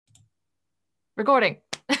Recording.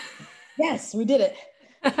 Yes, we did it.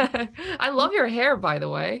 I love your hair, by the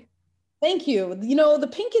way. Thank you. You know, the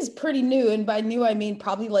pink is pretty new, and by new I mean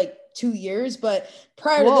probably like 2 years. But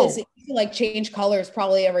prior to this, Whoa. it used to like change colors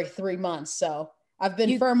probably every 3 months. So I've been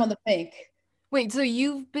You firm on the pink. wait, so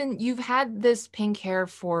you've had this pink hair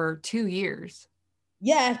for 2 years.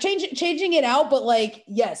 Yeah, changing it out, but like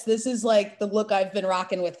yes, this is like the look I've been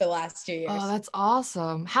rocking with the last two Oh, years. that's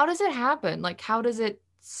awesome. How does it happen? Like, how does it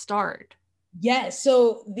start? Yes,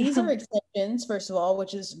 so these are extensions, first of all,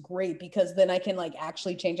 which is great because then I can like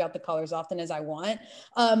actually change out the colors often as I want.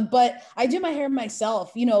 But I do my hair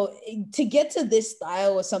myself. You know, to get to this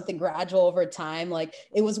style was something gradual over time. Like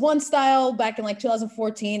it was one style back in like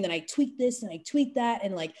 2014, then I tweaked this and I tweaked that,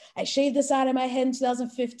 and like I shaved the side of my head in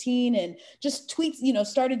 2015, and just tweaked. You know,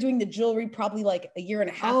 started doing the jewelry probably like a year and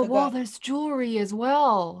a Oh, half well, ago. there's jewelry as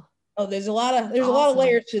well. Oh, That's there's a lot of awesome.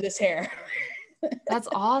 layers to this hair. That's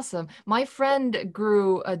awesome. My friend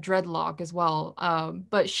grew a dreadlock as well.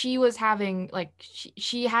 But she was having like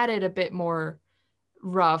she had it a bit more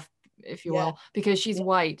rough, if you Yeah. will, because she's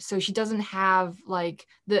white. So she doesn't have like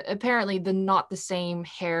the apparently the not the same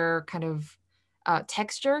hair kind of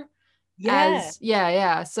texture Yeah. as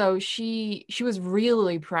yeah. So she was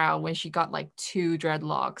really proud when she got like two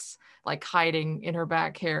dreadlocks like hiding in her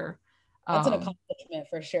back hair. That's an Um accomplishment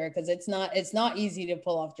for sure because it's not easy to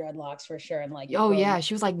pull off dreadlocks for sure and like oh grow them yeah, out.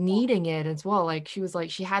 she was like kneading it as well. Like she was like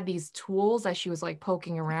she had these tools that she was like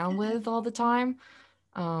poking around with all the time.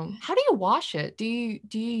 How do you wash it? Do you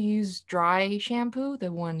use dry shampoo,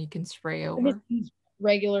 the one you can spray I just over? use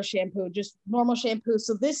regular shampoo, just normal shampoo.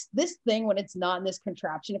 So this thing when it's not in this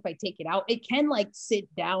contraption, if I take it out, it can like sit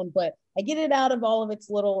down, but I get it out of all of its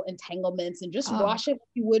little entanglements and just Oh, wash it like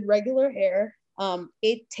you would regular hair.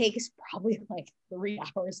 It takes probably like 3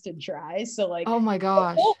 hours to dry. So like oh my the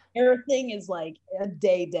whole gosh. hair thing is like a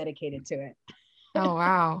day dedicated to it. Oh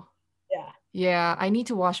wow. Yeah. Yeah, I need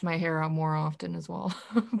to wash my hair out more often as well.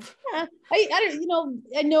 Yeah, I don't,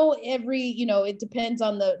 I know it depends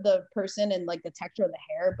on the person and like the texture of the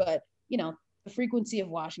hair, but the frequency of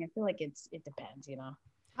washing, I feel like it depends.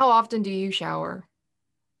 How often do you shower?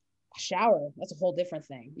 Shower, that's a whole different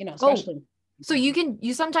thing, Oh, especially so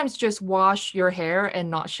you sometimes just wash your hair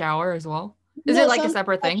and not shower as well? Is it no, like a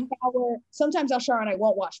separate thing? sometimes I'll shower and I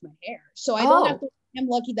won't wash my hair. So I don't have Oh, to I'm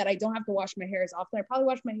lucky that I don't have to wash my hair as often. I probably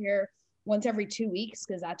wash my hair once every 2 weeks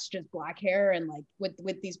because that's just black hair and like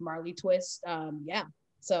with these Marley twists. Yeah.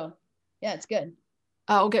 So yeah, it's good.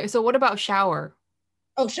 oh, okay. So what about shower?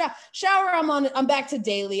 Oh, shower. I'm back to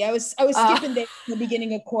daily. I was Uh, skipping days in the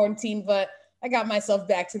beginning of quarantine, but I got myself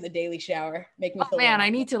back to the daily shower. Make me oh feel a little man, I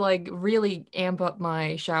better. need to like really amp up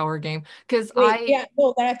my shower game because Wait, yeah,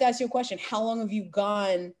 no, then I have to ask you a question. How long have you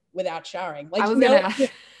gone without showering? I Like, was gonna no.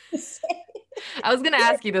 ask I was gonna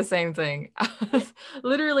ask you the same thing. I was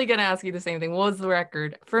literally gonna ask you the same thing. What was the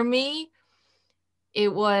record? For me,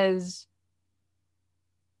 it was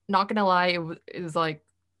not gonna lie, it was like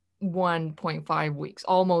 1.5 weeks,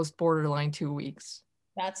 almost borderline 2 weeks.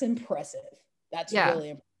 That's impressive. That's Yeah. really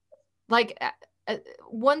impressive. Like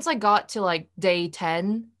once I got to like day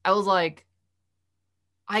 10, I was like,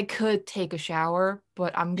 I could take a shower,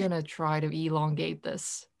 but I'm gonna try to elongate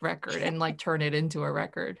this record and like turn it into a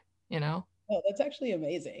record, you know? Oh, that's actually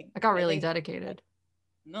amazing. I got I really think dedicated.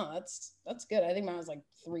 no, that's good. I think mine was like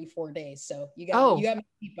 3, 4 days. So you Oh, got me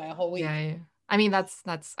beat by a whole yeah, week. yeah. I mean, that's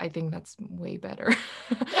I think that's way better.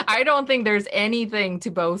 I don't think there's anything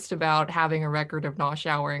to boast about having a record of not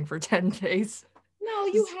showering for 10 days. No,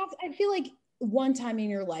 you Just, have. I feel like one time in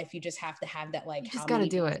your life, you just have to have that. Like, you just how gotta many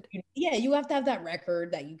do days? it. Yeah, you have to have that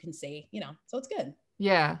record that you can say. So it's good.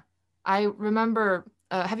 Yeah. I remember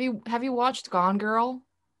have you watched Gone Girl,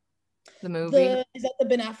 the movie? The is that the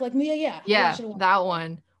Ben Affleck movie? Yeah, yeah. I watched Yeah, it a while that ago.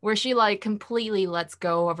 one where she like completely lets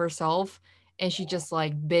go of herself and she just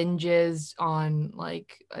like binges on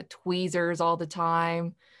like tweezers all the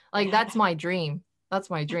time. Like Yeah. that's my dream. That's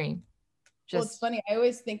my dream. Well, it's Just funny. I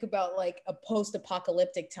always think about like a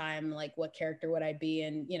post-apocalyptic time, like what character would I be,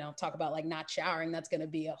 and talk about like not showering. That's going to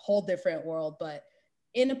be a whole different world. But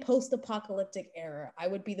in a post-apocalyptic era, I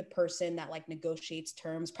would be the person that like negotiates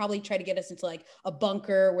terms, probably try to get us into like a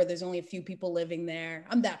bunker where there's only a few people living there.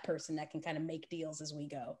 I'm that person that can kind of make deals as we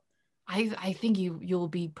go. I think you'll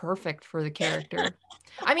be perfect for the character.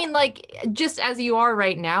 I mean, like just as you are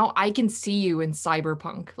right now, I can see you in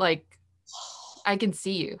Cyberpunk. Like I can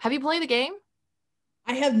see you. Have you played the game?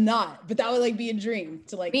 I have not, but that would like be a dream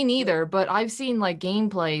to Me like. neither, but I've seen like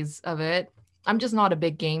gameplays of it. I'm just not a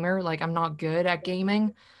big gamer. Like I'm not good at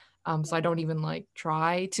gaming. So I don't even like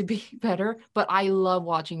try to be better, but I love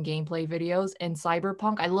watching gameplay videos and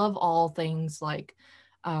Cyberpunk. I love all things like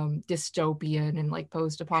dystopian and like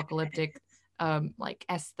post-apocalyptic like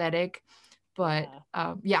aesthetic. But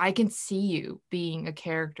Yeah. yeah, I can see you being a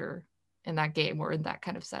character in that game or in that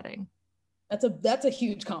kind of setting. That's a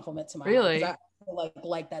huge compliment to my heart, because Really? I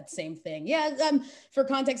like that same thing. Yeah. For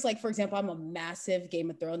context, like for example, I'm a massive Game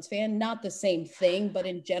of Thrones fan. Not the same thing, but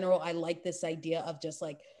in general, I like this idea of just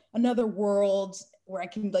like another world where I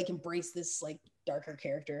can like embrace this like darker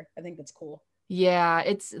character. I think that's cool. Yeah,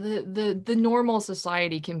 it's the normal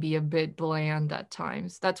society can be a bit bland at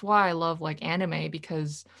times. That's why I love like anime,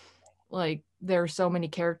 because like there are so many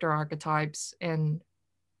character archetypes and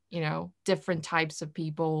different types of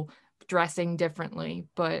people dressing differently,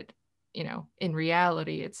 but in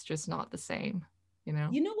reality it's just not the same, you know.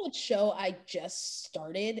 You know what show I just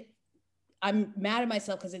started? I'm mad at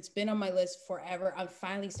myself because it's been on my list forever. I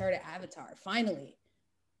finally started Avatar. Finally.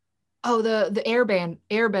 Oh, the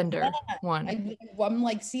Airbender Yeah. one. I'm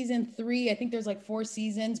like season 3. I think there's like 4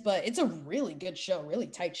 seasons, but it's a really good show, really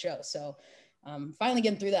tight show. So finally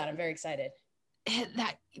getting through that. I'm very excited.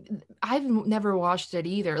 That I've never watched it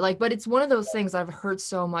either. Like, but it's one of those things I've heard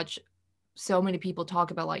so many people talk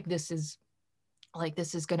about, this is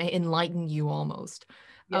going to enlighten you almost.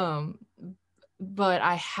 Yeah. Um but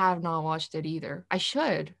I have not watched it either. I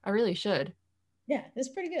should. I really should. Yeah, it's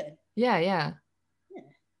pretty good. Yeah, yeah.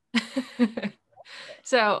 Yeah.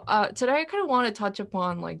 So today I kind of want to touch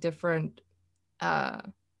upon like different uh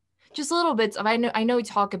just little bits of, I know we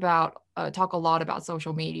talk a lot about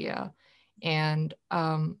social media, and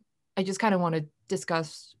I just kind of want to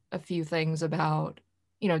discuss a few things about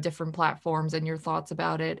different platforms and your thoughts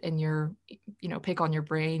about it, and your pick on your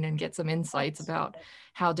brain and get some insights about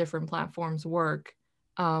how different platforms work.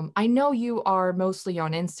 I know you are mostly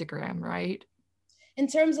on Instagram, right? In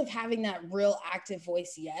terms of having that real active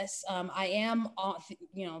voice, yes, I am on,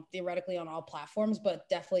 theoretically on all platforms, but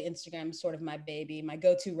definitely Instagram is sort of my baby, my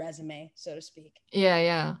go-to resume, so to speak. Yeah,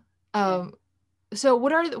 yeah. Yeah. So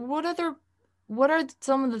what are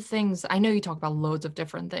some of the things, I know you talk about loads of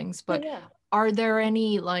different things, Yeah, but yeah. are there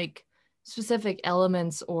any like specific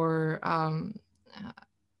elements or uh,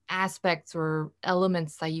 aspects or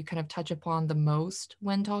elements that you kind of touch upon the most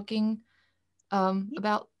when talking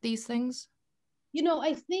about these things?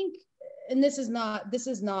 I think, and this is not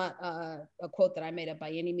a quote that I made up by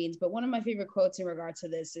any means, but one of my favorite quotes in regard to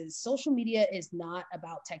this is social media is not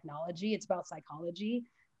about technology, it's about psychology.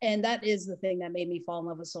 And that is the thing that made me fall in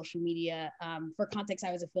love with social media. For context,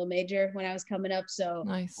 I was a film major when I was coming up. So,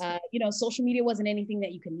 Nice. social media wasn't anything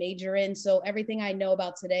that you can major in. So everything I know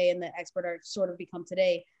about today and the expert I've sort of become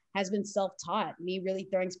today has been self-taught, me really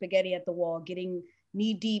throwing spaghetti at the wall, getting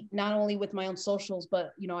knee deep, not only with my own socials,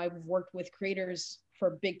 but, I've worked with creators for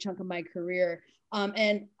a big chunk of my career.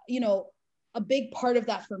 And, a big part of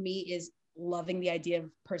that for me is loving the idea of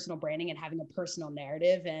personal branding and having a personal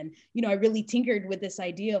narrative. And, I really tinkered with this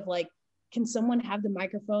idea of like, can someone have the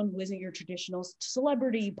microphone who isn't your traditional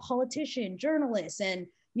celebrity, politician, journalist? And,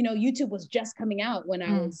 YouTube was just coming out Mm. when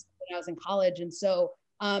I was in college. And so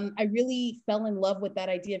I really fell in love with that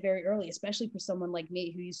idea very early, especially for someone like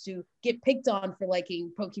me who used to get picked on for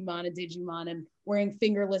liking Pokemon and Digimon and wearing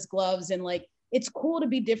fingerless gloves. And like, it's cool to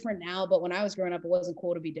be different now, but when I was growing up, it wasn't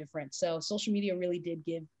cool to be different. So social media really did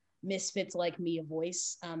give misfits like me a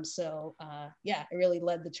voice. Yeah, it really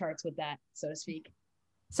led the charts with that, so to speak.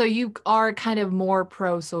 So you are kind of more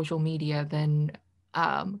pro social media than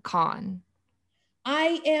con.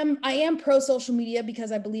 I am pro social media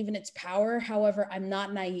because I believe in its power. However, I'm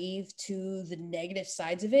not naive to the negative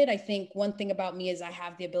sides of it. I think one thing about me is I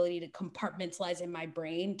have the ability to compartmentalize in my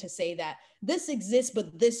brain to say that this exists,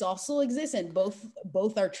 but this also exists, and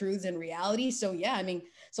both are truths and reality. So yeah, I mean,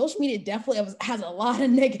 social media definitely has a lot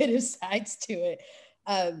of negative sides to it.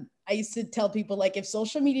 I used to tell people like, if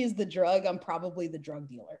social media is the drug, I'm probably the drug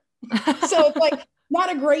dealer. So it's like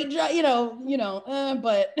not a great job,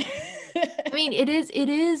 but I mean, it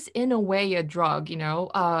is in a way a drug, you know.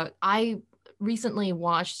 I recently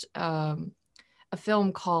watched a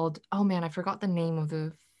film called, oh man, I forgot the name of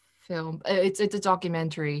the film. It's a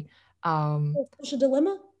documentary. Um Social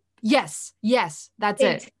Dilemma. yes, yes, that's it.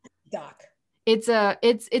 Fantastic doc. It's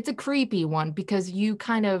a creepy one because you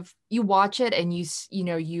watch it and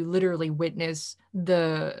you literally witness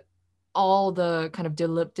the all the kind of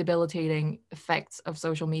debilitating effects of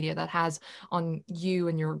social media that has on you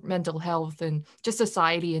and your mental health and just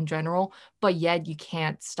society in general, but yet you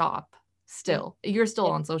can't stop. Yeah. Still, you're still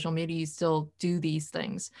Yeah. on social media, you still do these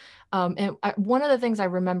things. One of the things I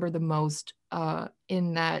remember the most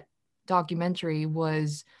in that documentary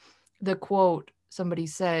was the quote somebody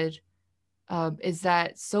said, is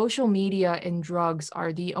that social media and drugs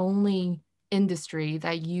are the only industry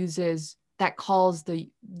that calls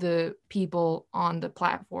the people on the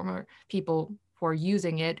platform or people who are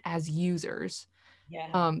using it as users.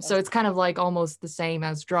 Yeah. So it's kind of like almost the same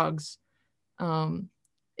as drugs.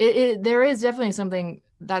 There is definitely something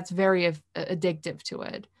that's very addictive to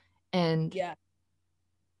it. And Yeah.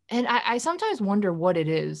 I sometimes wonder what it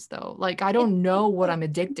is though. Like, I It's don't know what like I'm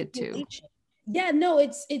addicted to. manipulation. Yeah, no,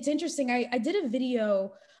 it's interesting. I did a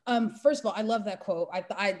video. First of all, I love that quote.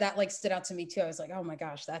 I that like stood out to me too. I was like, oh my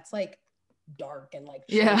gosh, that's like dark and like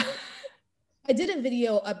Yeah. true. I did a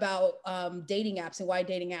video about dating apps and why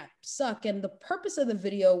dating apps suck. And the purpose of the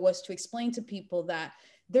video was to explain to people that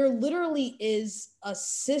there literally is a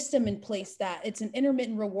system in place that it's an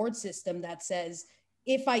intermittent reward system that says,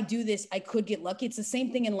 if I do this, I could get lucky. It's the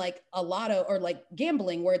same thing in like a lotto or like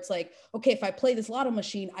gambling, where it's like, okay, if I play this lotto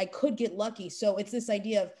machine, I could get lucky. So it's this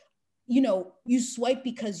idea of, you swipe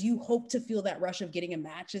because you hope to feel that rush of getting a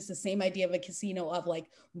match. It's the same idea of a casino of like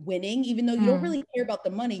winning, even though you don't really care about the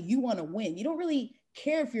money, you want to win. You don't really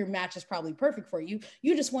care if your match is probably perfect for you.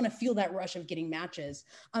 You just want to feel that rush of getting matches.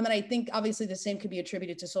 And I think obviously the same could be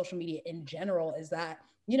attributed to social media in general, is that,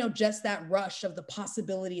 just that rush of the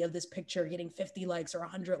possibility of this picture getting 50 likes or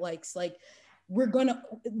 100 likes. Like, we're gonna,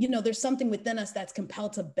 there's something within us that's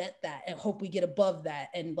compelled to bet that and hope we get above that.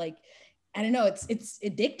 And like, I don't know, it's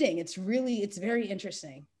addicting. It's very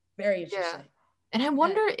interesting. Very Yeah. interesting. And I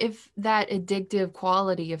wonder if that addictive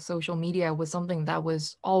quality of social media was something that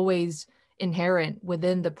was always inherent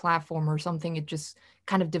within the platform, or something it just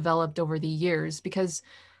kind of developed over the years. Because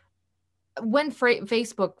when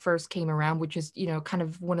Facebook first came around, which is, kind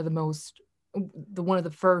of one of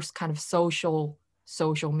the first kind of social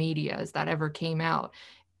medias that ever came out,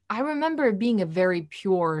 I remember it being a very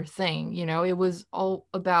pure thing. It was all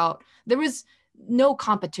about, there was no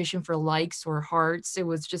competition for likes or hearts. It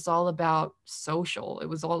was just all about social. It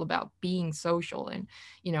was all about being social. And,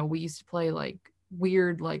 we used to play like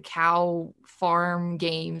weird, like cow farm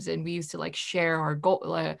games, and we used to like share our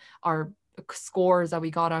our scores that we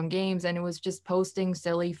got on games. And it was just posting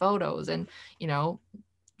silly photos and,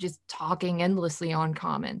 just talking endlessly on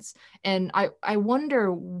comments. And I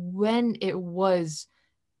wonder when it was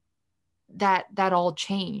that all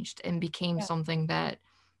changed and became Yeah. something that,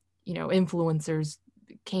 influencers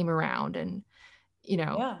came around, and,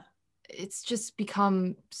 Yeah. it's just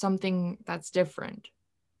become something that's different.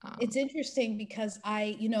 It's interesting because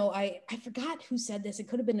I forgot who said this. It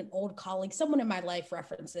could have been an old colleague. Someone in my life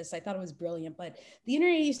referenced this. I thought it was brilliant. But the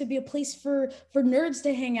internet used to be a place for nerds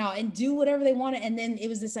to hang out and do whatever they wanted. And then it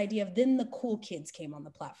was this idea of, then the cool kids came on the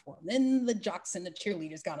platform. Then the jocks and the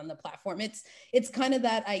cheerleaders got on the platform. It's kind of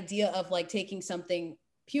that idea of like taking something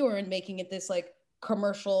pure and making it this like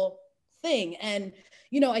commercial thing. And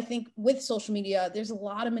I think with social media, there's a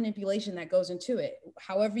lot of manipulation that goes into it.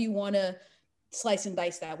 However you want to slice and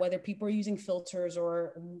dice that, whether people are using filters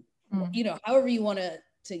or however you want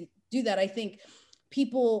to do that. I think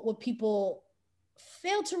what people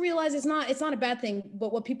fail to realize, it's not a bad thing,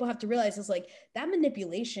 but what people have to realize is like that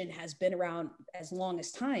manipulation has been around as long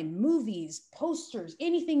as time. Movies, posters,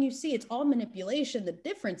 anything you see, it's all manipulation. The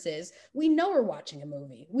difference is we know we're watching a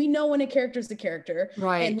movie. We know when a character is the character.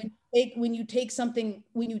 Right. And when you take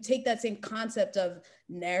that same concept of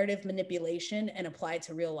narrative manipulation and apply it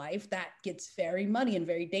to real life, that gets very muddy and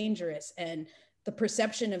very dangerous. And the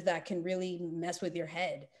perception of that can really mess with your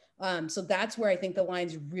head. So that's where I think the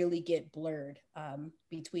lines really get blurred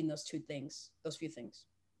between those few things.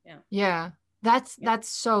 Yeah. Yeah. That's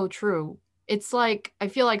so true. It's like, I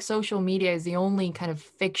feel like social media is the only kind of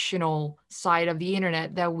fictional side of the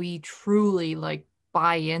internet that we truly like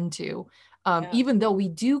buy into. Even though we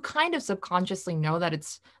do kind of subconsciously know that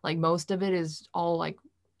it's like most of it is all like,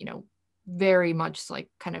 very much like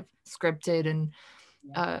kind of scripted and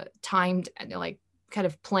timed and like kind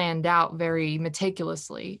of planned out very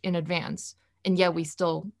meticulously in advance. And yet we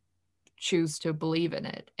still choose to believe in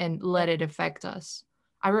it and let it affect us.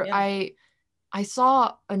 I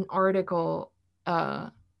saw an article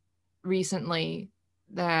recently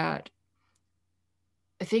that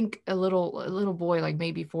I think a little boy, like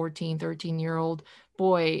maybe 14, 13-year-old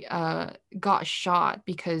boy, got shot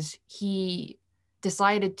because he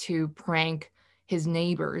decided to prank his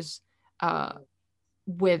neighbors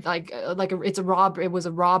with it was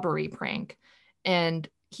a robbery prank, and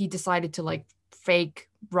he decided to like fake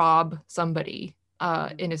rob somebody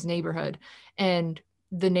in his neighborhood. And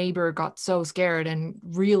the neighbor got so scared and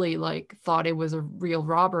really like thought it was a real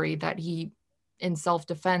robbery that he, in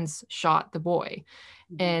self-defense, shot the boy.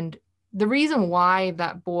 And the reason why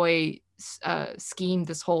that boy schemed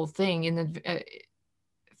this whole thing in the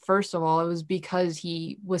first of all, it was because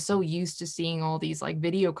he was so used to seeing all these like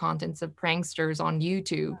video contents of pranksters on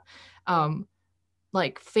YouTube.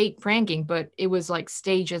 like fake pranking, but it was like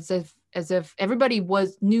staged as if everybody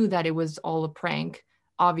knew that it was all a prank,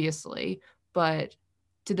 obviously. But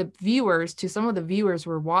to some of the viewers who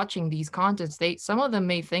were watching these contents, some of them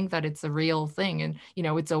may think that it's a real thing, and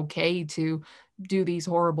it's okay to do these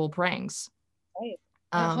horrible pranks. Right.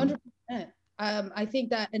 Um 100%. I think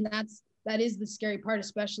that, and that is the scary part,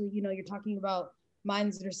 especially, you're talking about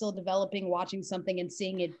minds that are still developing, watching something and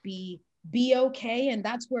seeing it be okay. And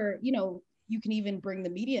that's where, you can even bring the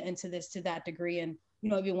media into this to that degree. And,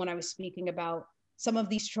 even when I was speaking about some of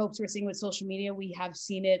these tropes we're seeing with social media, we have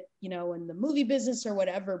seen it, in the movie business or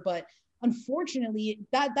whatever. But unfortunately,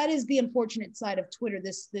 that is the unfortunate side of Twitter.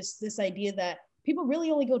 This idea that people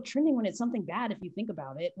really only go trending when it's something bad. If you think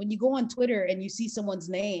about it, when you go on Twitter and you see someone's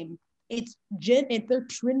name, if they're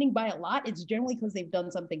trending by a lot, it's generally because they've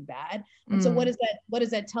done something bad. And so what does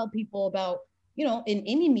that tell people about, in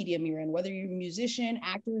any medium you're in, whether you're a musician,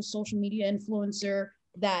 actor, social media influencer,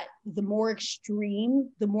 that the more extreme,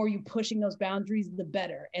 the more you pushing those boundaries, the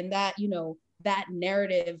better. And that, that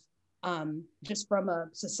narrative, just from a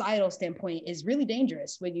societal standpoint, is really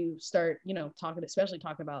dangerous when you start, especially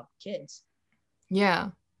talking about kids. yeah.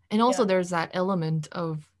 And also there's that element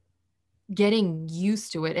of getting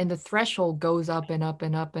used to it, and the threshold goes up and up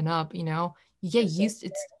and up and up, you get used.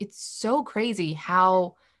 It's so crazy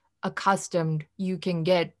how accustomed you can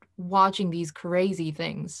get watching these crazy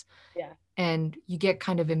things. Yeah. And you get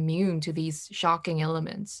kind of immune to these shocking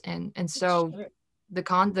elements. And so the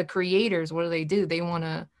creators, what do? They want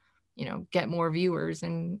to, get more viewers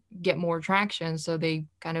and get more traction. So they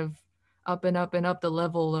kind of up and up and up the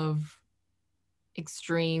level of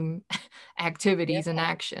extreme activities and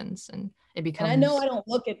actions. And it becomes. And I know I don't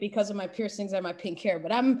look it because of my piercings and my pink hair,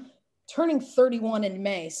 but I'm turning 31 in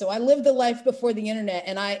May. So I lived a life before the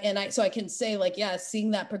internet, so I can say, like, yeah, seeing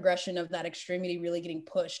that progression of that extremity really getting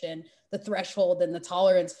pushed, and the threshold and the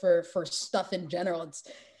tolerance for stuff in general. It's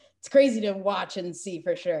crazy to watch and see,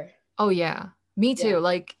 for sure. Oh yeah, me too. Yeah.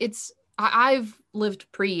 Like I've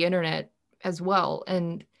lived pre-internet as well.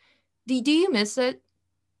 And do you miss it?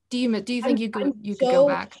 Do you think you could go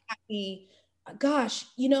back? Happy. Gosh,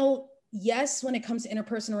 yes, when it comes to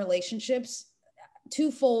interpersonal relationships,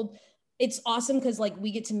 twofold. It's awesome because, like,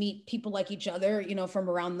 we get to meet people like each other, from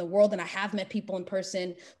around the world. And I have met people in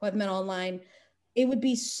person who I've met online. It would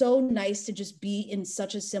be so nice to just be in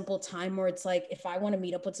such a simple time where it's like, if I want to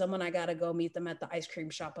meet up with someone, I got to go meet them at the ice cream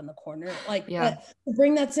shop on the corner. Like, yeah.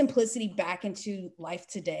 Bring that simplicity back into life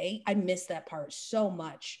today. I miss that part so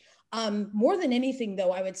much. More than anything,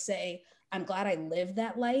 though, I would say I'm glad I lived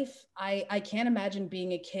that life. I can't imagine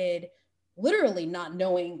being a kid literally not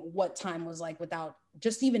knowing what time was like without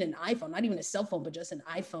just even an iPhone, not even a cell phone, but just an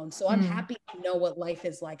iPhone. So I'm happy to know what life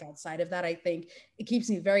is like outside of that. I think it keeps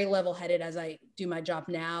me very level-headed as I do my job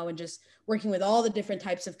now, and just working with all the different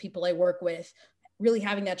types of people I work with, really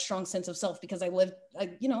having that strong sense of self, because I lived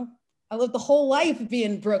the whole life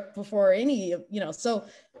being Brooke before any, so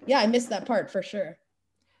yeah, I missed that part for sure.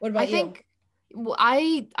 What about you? I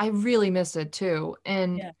think I really miss it too.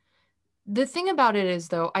 And the thing about it is,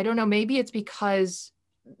 though, I don't know, maybe it's because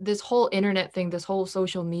this whole internet thing, this whole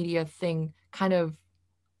social media thing kind of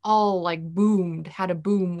all like had a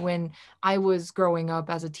boom when I was growing up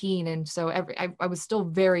as a teen. And so I was still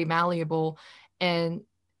very malleable, and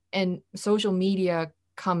social media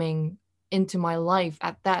coming into my life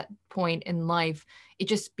at that point in life, it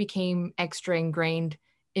just became extra ingrained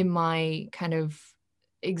in my kind of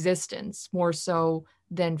existence, more so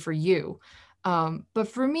than for you. But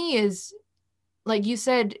for me, is like you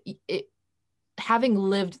said, having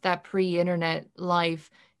lived that pre-internet life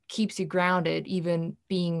keeps you grounded, even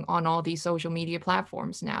being on all these social media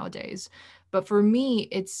platforms nowadays. But for me,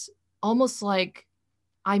 it's almost like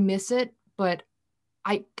I miss it, but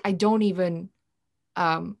I don't even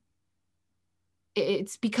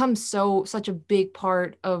it's become such a big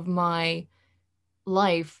part of my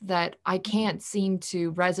life that I can't seem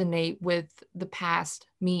to resonate with the past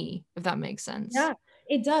me, if that makes sense. Yeah,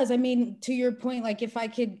 it does. I mean, to your point, like, if I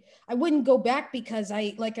could, I wouldn't go back, because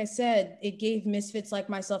like I said, it gave misfits like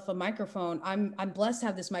myself a microphone. I'm blessed to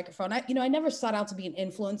have this microphone. I never sought out to be an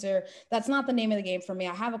influencer. That's not the name of the game for me.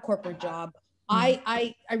 I have a corporate job.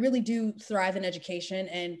 I really do thrive in education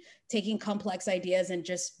and taking complex ideas and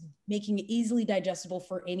just making it easily digestible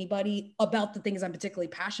for anybody about the things I'm particularly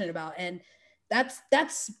passionate about. And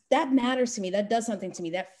that matters to me. That does something to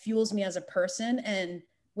me. That fuels me as a person. And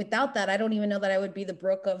without that, I don't even know that I would be the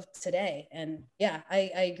Brooke of today. And yeah,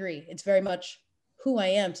 I agree. It's very much who I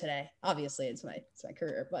am today. Obviously, it's my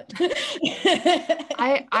career, but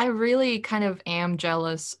I really kind of am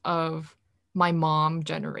jealous of my mom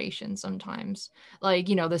generation sometimes, like,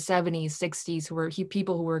 you know, the 70s, 60s, who were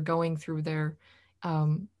people who were going through their,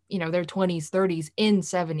 you know, their 20s, 30s in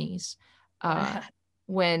 70s, uh, Yeah.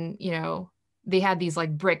 when, you know, they had these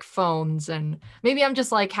like brick phones. And maybe I'm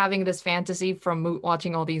just like having this fantasy from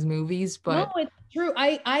watching all these movies, No, but it's true.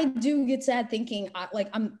 I do get sad thinking, like,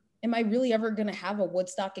 am I really ever gonna have a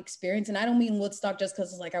Woodstock experience? And I don't mean Woodstock just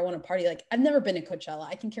because it's like I want to party. Like, I've never been to Coachella.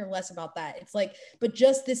 I can care less about that. It's like, but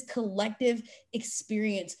just this collective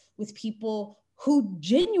experience with people who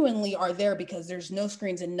genuinely are there because there's no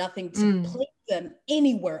screens and nothing to place them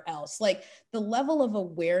anywhere else. Like the level of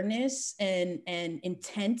awareness and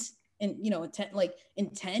intent, and you know,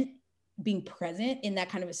 intent being present in that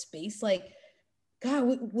kind of a space, like,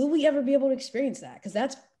 God, will we ever be able to experience that? Because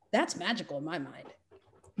that's magical in my mind.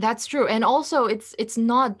 That's true. And also it's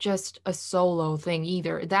not just a solo thing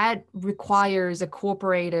either. That requires a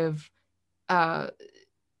cooperative uh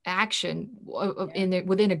action Yeah. in it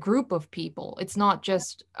within a group of people. It's not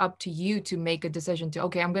just up to you to make a decision to,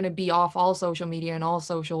 okay, I'm going to be off all social media and all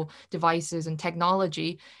social devices and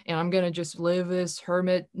technology, and I'm going to just live this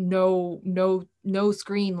hermit, no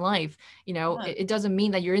screen life. You know, Yeah. it doesn't mean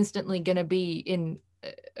that you're instantly going to be in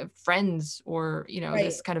Friends or, you know, Right.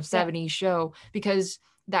 this kind of Yeah. 70s show, because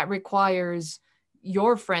that requires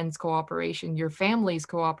your friends' cooperation, your family's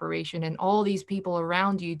cooperation, and all these people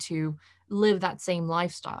around you to live that same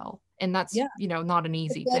lifestyle. And that's, Yeah. you know, not an A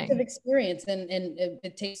easy collective thing. experience, and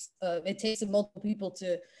it takes multiple people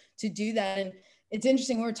to do that. And it's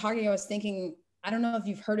interesting. When we were talking, I was thinking, I don't know if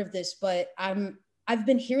you've heard of this, but I've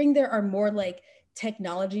been hearing there are more like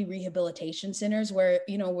technology rehabilitation centers where,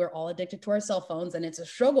 you know, we're all addicted to our cell phones, and it's a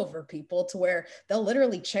struggle for people to where they'll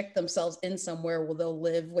literally check themselves in somewhere where they'll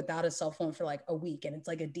live without a cell phone for like a week, and it's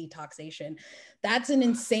like a detoxation. That's an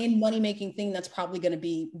insane money making thing that's probably going to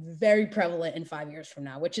be very prevalent in 5 years from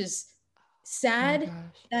now, which is Oh my sad gosh.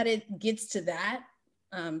 that it gets to that.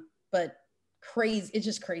 But crazy, it's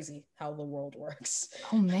just crazy how the world works.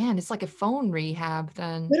 Oh man, it's like a phone rehab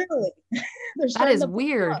then. Literally, they're That starting is to pop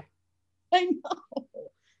weird. up. I know.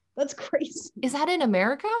 That's crazy. Is that in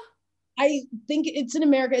America? I think it's in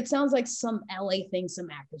America. It sounds like some LA thing some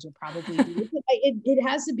actors would probably do. It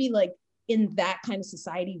has to be like in that kind of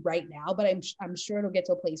society right now, but I'm sure it'll get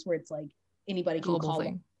to a place where it's like anybody can Global call it.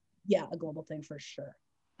 thing. Yeah, a global thing for sure.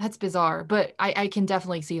 That's bizarre, but I can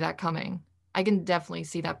definitely see that coming. I can definitely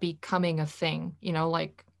see that becoming a thing, you know,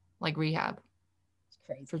 like rehab It's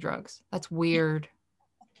crazy. for drugs. That's weird.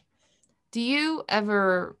 Do you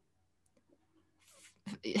ever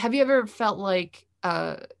have you ever felt like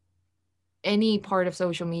any part of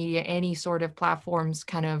social media, any sort of platforms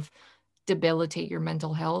kind of debilitate your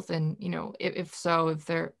mental health? And, you know, if so, if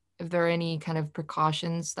there are any kind of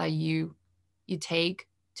precautions that you take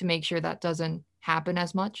to make sure that doesn't happen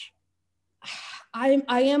as much? I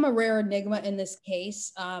am a rare enigma in this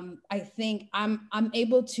case. I think I'm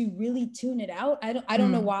able to really tune it out. I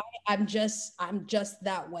don't know Mm, why. I'm just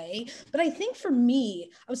that way. But I think for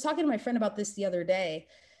me, I was talking to my friend about this the other day.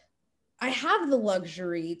 I have the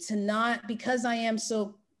luxury to not, because I am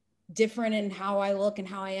so different in how I look and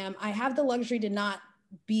how I am. I have the luxury to not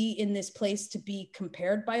be in this place to be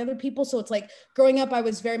compared by other people. So it's like growing up, I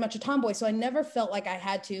was very much a tomboy. So I never felt like I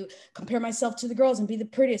had to compare myself to the girls and be the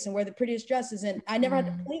prettiest and wear the prettiest dresses. And I never had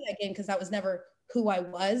to mm. play that game because that was never who I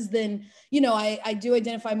was. Then, you know, I do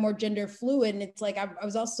identify more gender fluid. And it's like I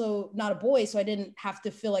was also not a boy. So I didn't have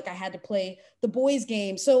to feel like I had to play the boys'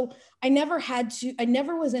 game. So I never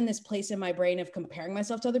was in this place in my brain of comparing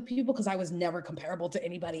myself to other people because I was never comparable to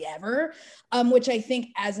anybody ever, which I think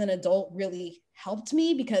as an adult really helped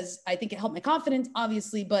me because I think it helped my confidence,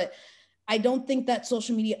 obviously, but I don't think that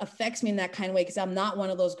social media affects me in that kind of way because I'm not one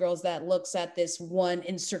of those girls that looks at this one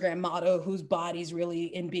Instagram model whose body's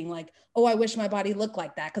really in being like, oh, I wish my body looked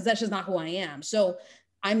like that, because that's just not who I am. So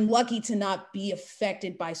I'm lucky to not be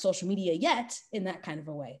affected by social media yet in that kind of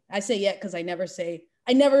a way. I say yet because I never say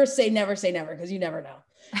never because you never know.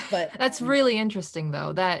 But That's really interesting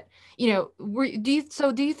though, that, you know, do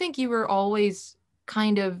you think you were always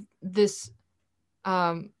kind of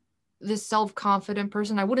um this self-confident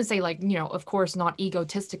person? I wouldn't say like, you know, of course not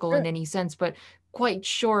egotistical sure, in any sense, but quite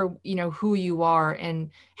sure, you know, who you are, and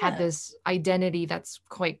had yeah. this identity that's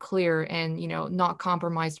quite clear and, you know, not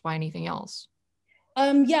compromised by anything else.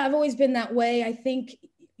 Yeah, I've always been that way. I think,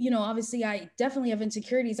 you know, obviously I definitely have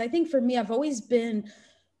insecurities. I think for me, I've always been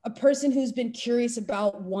a person who's been curious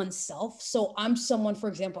about oneself. So I'm someone, for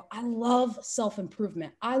example, I love self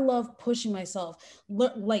improvement. I love pushing myself,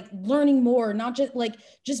 like learning more, not just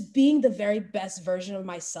just being the very best version of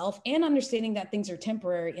myself and understanding that things are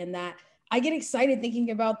temporary and that I get excited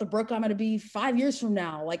thinking about the Brooke I'm going to be 5 years from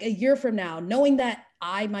now, like a year from now, knowing that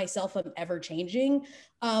I myself am ever changing.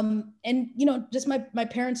 And you know, just my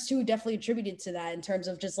parents too definitely attributed to that in terms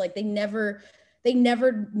of just like they never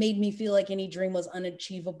made me feel like any dream was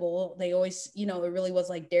unachievable. They always, you know, it really was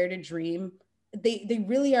like dare to dream. They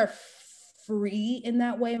really are free in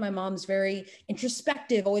that way. My mom's very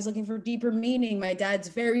introspective, always looking for deeper meaning. My dad's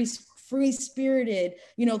very free spirited.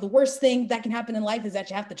 You know, the worst thing that can happen in life is that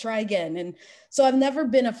you have to try again. And so I've never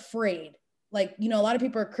been afraid. Like, you know, a lot of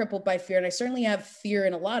people are crippled by fear, and I certainly have fear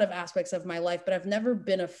in a lot of aspects of my life, but I've never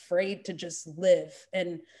been afraid to just live.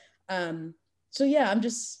 And so yeah,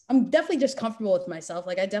 I'm definitely just comfortable with myself.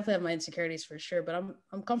 Like I definitely have my insecurities for sure, but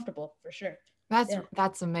I'm comfortable for sure.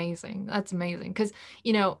 That's amazing. That's amazing. Because,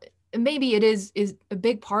 you know, maybe it is a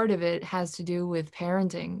big part of it has to do with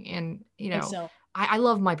parenting. And, you I think know, so. I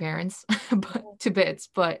love my parents but, to bits,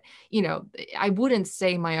 but, you know, I wouldn't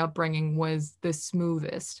say my upbringing was the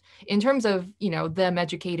smoothest in terms of, you know, them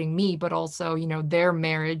educating me, but also, you know, their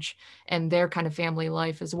marriage and their kind of family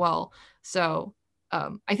life as well. So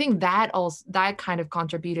I think that also that kind of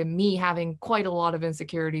contributed me having quite a lot of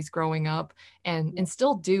insecurities growing up and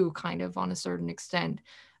still do kind of on a certain extent.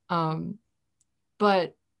 Um,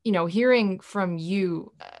 but you know, hearing from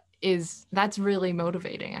you is that's really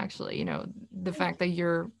motivating actually, you know, the fact that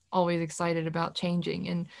you're always excited about changing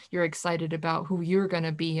and you're excited about who you're going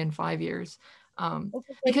to be in 5 years. Like, you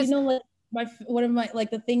Because know, like one of my,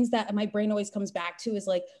 like the things that my brain always comes back to is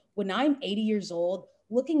like when I'm 80 years old,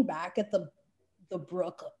 looking back at the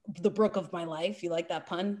brook, the brook of my life. You like that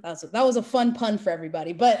pun? That was a fun pun for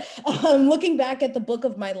everybody. But looking back at the book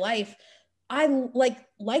of my life, I like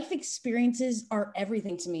life experiences are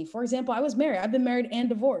everything to me. For example, I was married. I've been married and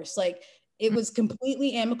divorced. Like it was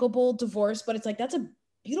completely amicable divorce, but it's like that's a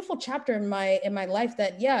beautiful chapter in my life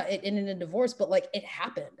that yeah, it ended in a divorce, but like it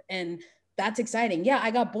happened. And that's exciting. Yeah,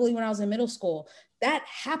 I got bullied when I was in middle school. That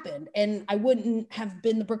happened, and I wouldn't have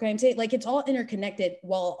been the Brooke I am today. Like it's all interconnected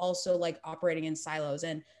while also like operating in silos.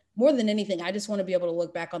 And more than anything, I just want to be able to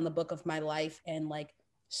look back on the book of my life and like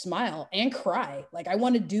smile and cry. Like I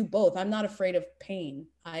want to do both. I'm not afraid of pain.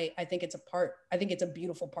 I think it's a part. I think it's a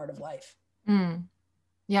beautiful part of life.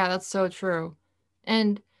 yeah, that's so true.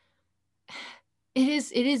 And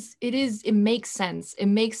it makes sense. It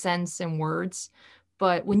makes sense in words.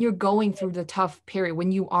 But when you're going through the tough period,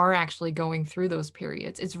 when you are actually going through those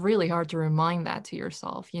periods, it's really hard to remind that to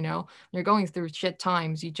yourself, you know? When you're going through shit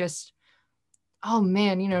times, you just, oh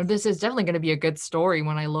man, you know, this is definitely going to be a good story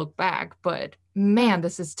when I look back, but man,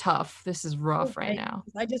 this is tough. This is rough right Right. now.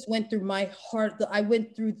 I just went through I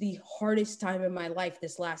went through the hardest time in my life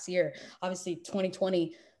this last year. Obviously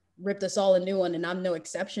 2020 ripped us all a new one and I'm no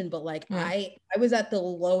exception, but like Yeah. I was at the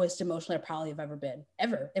lowest emotionally I probably have ever been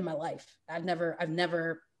ever in my life. I've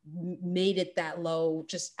never made it that low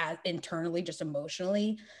just internally, just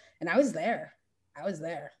emotionally. And I was there. I was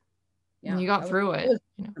there. And Yeah. you got That was, through that it, was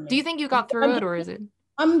you know. for Do you me. think you got through it or is it?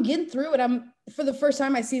 I'm getting through it. I'm for the first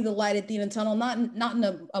time I see the light at the end of the tunnel, not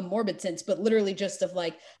in a morbid sense, but literally just of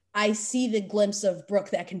like I see the glimpse of Brooke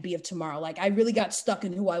that can be of tomorrow. Like I really got stuck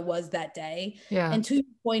in who I was that day. Yeah. And to your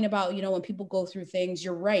point about, you know, when people go through things,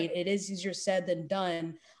 you're right. It is easier said than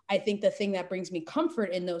done. I think the thing that brings me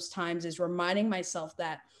comfort in those times is reminding myself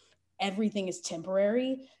that everything is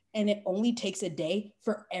temporary and it only takes a day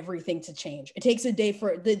for everything to change. It takes a day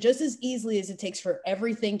for the just as easily as it takes for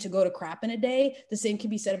everything to go to crap in a day. The same can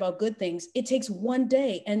be said about good things. It takes one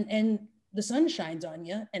day and the sun shines on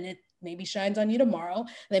you and it maybe shines on you tomorrow. And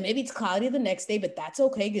then maybe it's cloudy the next day, but that's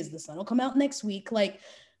okay because the sun will come out next week. Like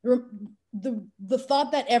the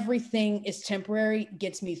thought that everything is temporary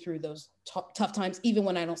gets me through those tough times, even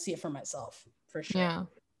when I don't see it for myself, for sure. Yeah.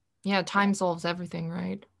 Yeah, time solves everything,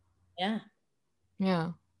 right? Yeah.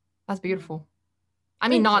 Yeah. That's beautiful. I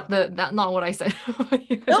mean, Thank you. not what I said.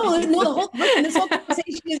 No, no, listen, this whole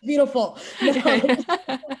conversation is beautiful. No.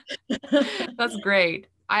 That's great.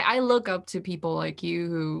 I look up to people like you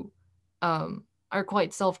who are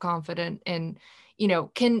quite self-confident and you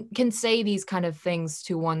know can say these kind of things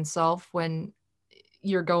to oneself when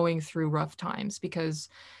you're going through rough times because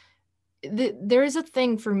there is a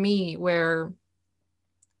thing for me where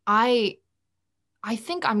I I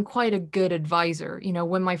think I'm quite a good advisor. You know,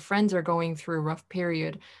 when my friends are going through a rough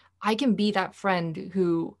period, I can be that friend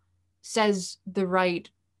who says the right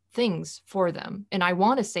things for them. And I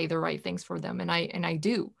want to say the right things for them. And I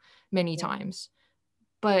do many Yeah, times.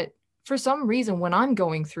 But for some reason, when I'm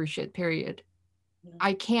going through shit period, yeah.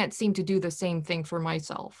 I can't seem to do the same thing for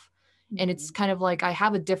myself. And it's Mhm. kind of like I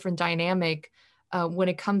have a different dynamic when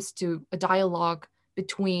it comes to a dialogue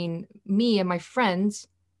between me and my friends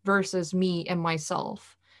versus me and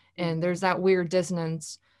myself. And there's that weird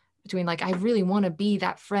dissonance between like, I really want to be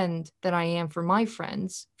that friend that I am for my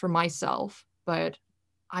friends, for myself, but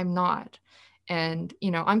I'm not. And,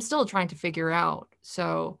 I'm still trying to figure out.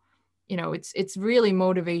 So, it's really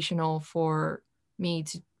motivational for me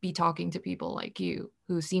to be talking to people like you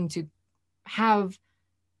who seem to have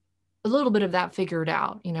a little bit of that figured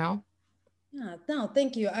out. Yeah, no,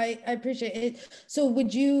 thank you. I appreciate it. So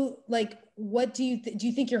would you like, what do you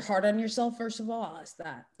think you're hard on yourself? First of all, I'll ask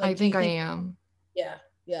that. I Like, do you think I think, am. yeah,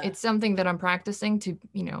 yeah. It's something that I'm practicing to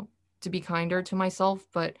be kinder to myself,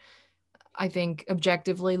 but I think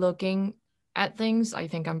objectively looking at things, I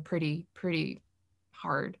think I'm pretty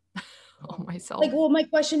hard on Like, myself. well, my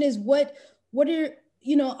question is what are,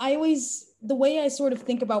 I always, the way I sort of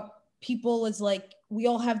think about people is like, we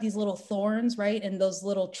all have these little thorns, right? And those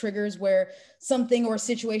little triggers where something or a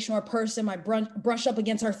situation or a person might brush up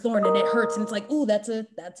against our thorn and it hurts. And it's like, ooh, that's a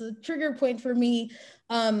trigger point for me.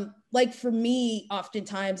 Like for me,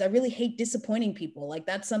 oftentimes I really hate disappointing people. Like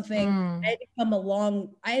that's something Mm, I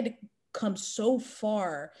had to come so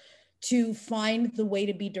far to find the way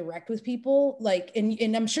to be direct with people. Like,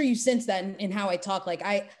 and I'm sure you sense that in how I talk. Like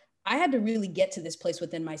I had to really get to this place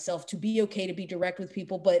within myself to be okay to be direct with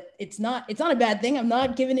people, but it's not a bad thing. I'm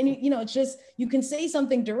not giving any, it's just, you can say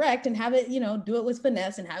something direct and have it, do it with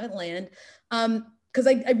finesse and have it land. Because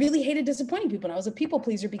I really hated disappointing people and I was a people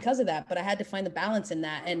pleaser because of that, but I had to find the balance in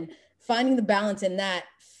that, and finding the balance in that,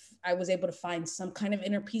 I was able to find some kind of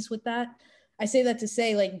inner peace with that. I say that to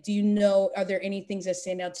say, like, are there any things that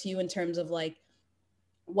stand out to you in terms of like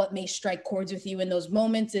what may strike chords with you in those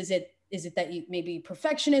moments? Is it that you may be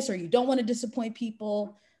perfectionist or you don't want to disappoint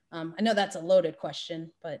people? I know that's a loaded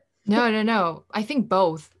question, but no. I think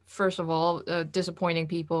both. First of all, disappointing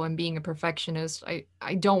people and being a perfectionist.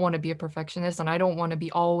 I don't want to be a perfectionist, and I don't want to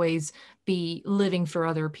be always be living for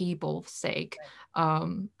other people's sake.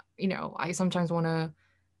 Um, I sometimes want to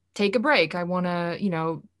take a break. I want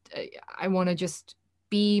to just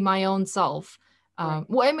be my own self. right.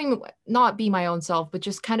 Well, I mean, not be my own self, but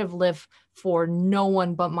just kind of live for no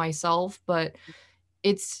one but myself. But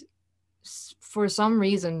it's for some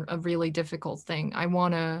reason a really difficult thing.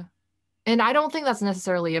 And I don't think that's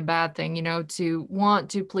necessarily a bad thing, to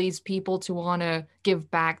want to please people, to want to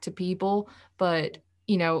give back to people. But,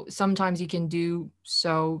 sometimes you can do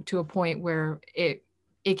so to a point where it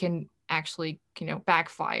can actually,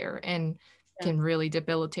 backfire and Yeah, can really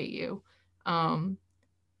debilitate you. yeah, Um,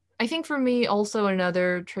 I think for me also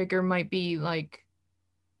another trigger might be like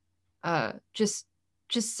just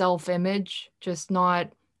self-image, just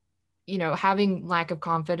not having lack of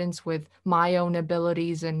confidence with my own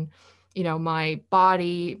abilities and my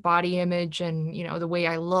body image and the way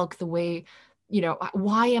I look, the way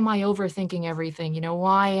why am I overthinking everything?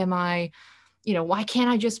 Why can't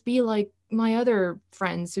I just be like my other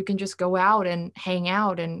friends who can just go out and hang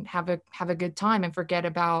out and have a good time and forget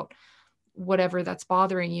about whatever that's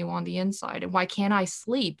bothering you on the inside? And why can't I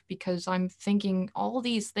sleep because I'm thinking all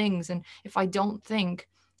these things, and if I don't think,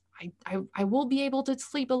 I will be able to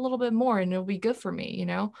sleep a little bit more and it'll be good for me.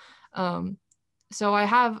 um, so I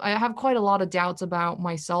have quite a lot of doubts about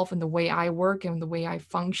myself and the way I work and the way I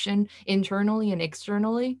function internally and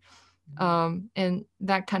externally. And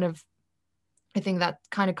that kind of I think that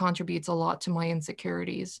kind of contributes a lot to my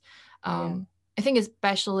insecurities. yeah, I think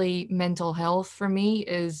especially mental health for me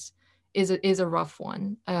is a rough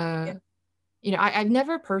one. yeah. I've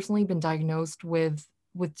never personally been diagnosed with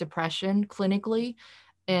depression clinically,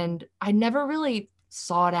 and I never really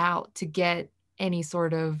sought out to get any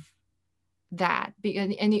sort of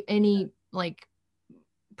any like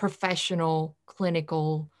professional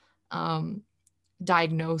clinical um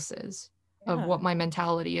diagnosis of Yeah. what my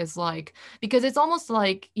mentality is like, because it's almost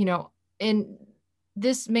like and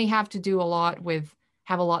this may have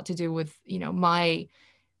a lot to do with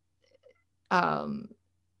um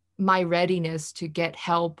my readiness to get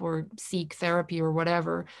help or seek therapy or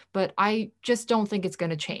whatever, but I just don't think it's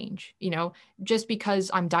going to change. Just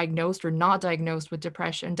because I'm diagnosed or not diagnosed with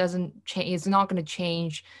depression doesn't change. It's not going to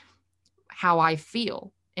change how I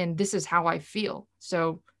feel, and this is how I feel.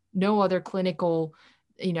 So no other clinical,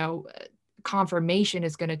 you know, confirmation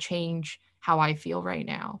is going to change how I feel right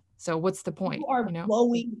now. So what's the point, You are you know?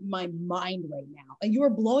 blowing my mind right now. And you are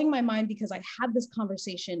blowing my mind because I had this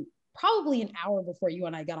conversation probably an hour before you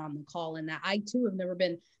and I got on the call, and that I too have never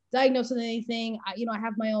been diagnosed with anything. I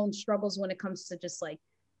have my own struggles when it comes to just like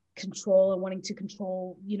control and wanting to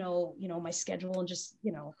control, my schedule and just,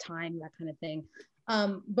 time, that kind of thing.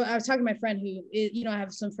 But I was talking to my friend who, I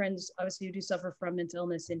have some friends obviously who do suffer from mental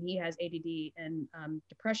illness, and he has ADD and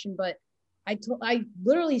depression. But I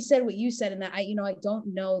literally said what you said, in that I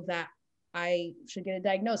don't know that I should get it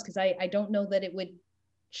diagnosed, because I don't know that it would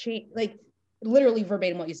change, like literally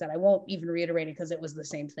verbatim what you said. I won't even reiterate it because it was the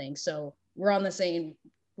same thing. So we're on the same,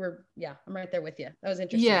 yeah, I'm right there with you. That was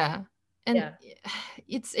interesting. Yeah. And Yeah.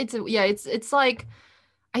 it's like,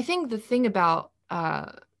 I think the thing about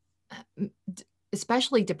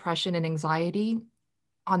especially depression and anxiety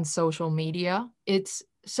on social media, it's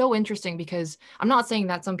so interesting because I'm not saying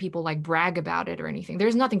that some people like brag about it or anything.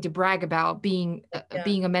 There's nothing to brag about Yeah.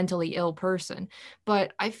 being a mentally ill person,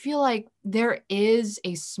 but I feel like there is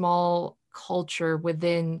a small culture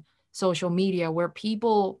within social media where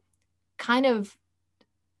people kind of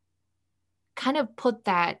put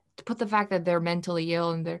the fact that they're mentally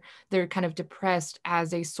ill and they're kind of depressed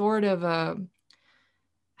as a sort of a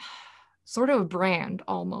brand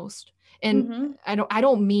almost. And Mm-hmm. I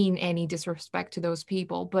don't mean any disrespect to those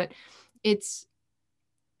people, but it's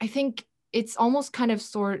I think it's almost kind of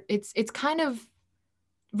it's kind of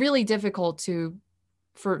really difficult to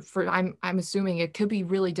for I'm assuming it could be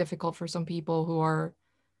really difficult for some people who are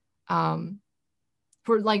um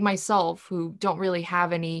for like myself who don't really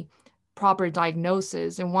have any proper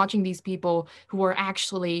diagnosis, and watching these people who are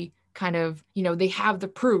actually kind of, they have the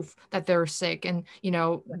proof that they're sick, and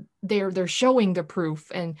they're showing the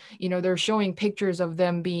proof, and they're showing pictures of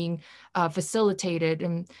them being facilitated,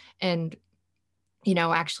 and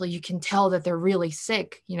actually you can tell that they're really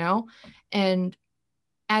sick, and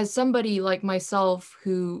as somebody like myself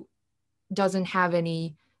who doesn't have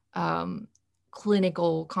any um,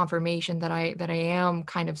 clinical confirmation that I am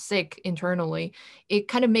kind of sick internally, it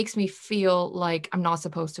kind of makes me feel like I'm not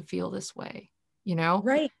supposed to feel this way, you know?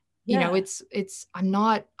 Right. Yeah. It's I'm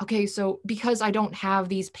not okay. So because I don't have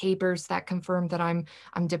these papers that confirm that I'm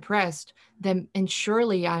depressed, then and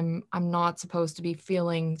surely I'm not supposed to be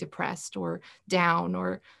feeling depressed or down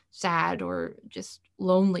or sad or just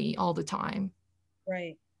lonely all the time.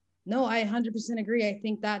 Right. No, I 100% agree. I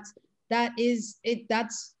think that is it.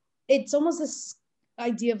 It's almost this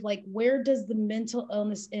idea of like, where does the mental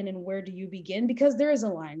illness end and where do you begin? Because there is a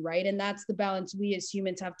line, right? And that's the balance we as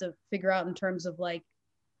humans have to figure out in terms of like,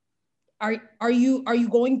 are you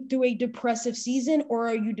going through a depressive season, or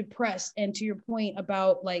are you depressed? And to your point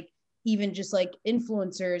about like even just like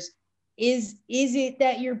influencers, is it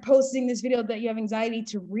that you're posting this video that you have anxiety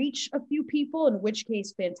to reach a few people, in which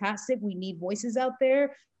case fantastic, we need voices out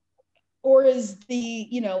there? Or is the,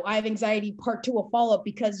 I have anxiety part two a follow-up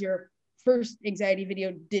because your first anxiety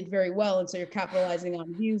video did very well, and so you're capitalizing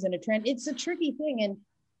on views and a trend? It's a tricky thing. And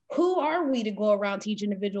who are we to go around to each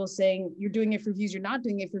individual saying you're doing it for views, you're not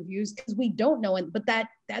doing it for views? Because we don't know. And but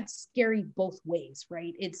that's scary both ways,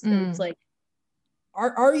 right? It's Mm, like,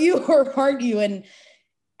 are you or aren't you? And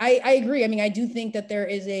I agree. I mean, I do think that there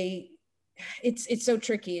is it's so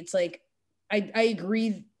tricky. It's like, I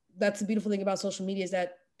agree. That's the beautiful thing about social media, is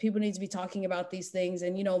that people need to be talking about these things.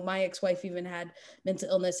 And, my ex-wife even had mental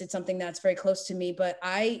illness. It's something that's very close to me, but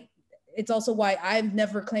it's also why I've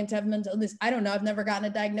never claimed to have mental illness. I don't know. I've never gotten a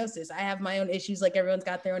diagnosis. I have my own issues, like everyone's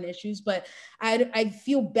got their own issues, but I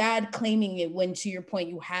feel bad claiming it when, to your point,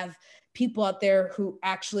 you have people out there who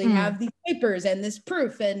actually mm, have these papers and this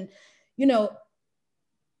proof. And, you know,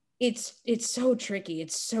 it's so tricky.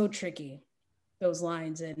 It's so tricky, those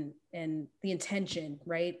lines and the intention,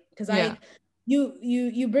 right? Because yeah.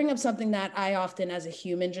 you bring up something that I often as a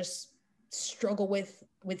human just struggle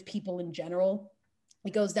with people in general.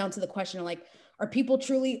 It goes down to the question of like, are people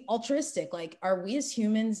truly altruistic? Like, are we as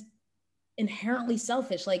humans inherently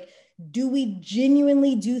selfish? Like, do we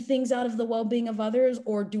genuinely do things out of the well-being of others,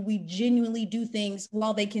 or do we genuinely do things,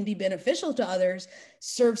 while they can be beneficial to others,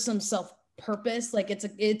 serve some self purpose? Like,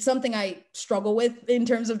 it's something I struggle with in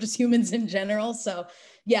terms of just humans in general. So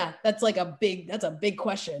yeah, that's a big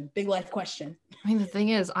question, big life question. I mean, the thing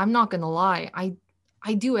is, I'm not gonna lie.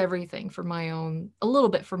 I do everything for my own, a little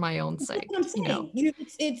bit for my own That's what I'm sake, saying.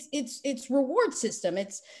 It's reward system.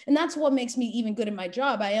 And that's what makes me even good at my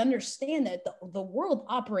job. I understand that the world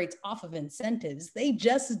operates off of incentives. They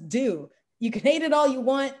just do. You can hate it all you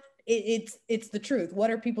want. It's the truth. What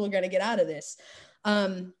are people going to get out of this?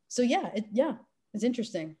 So yeah, it's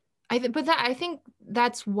interesting. I think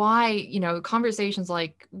that's why, conversations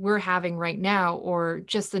like we're having right now, or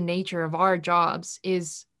just the nature of our jobs,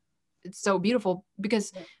 is it's so beautiful,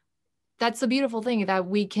 because Yeah. that's the beautiful thing, that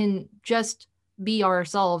we can just be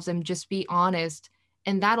ourselves and just be honest,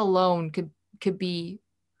 and that alone could be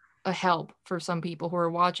a help for some people who are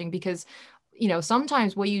watching, because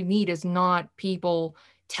sometimes what you need is not people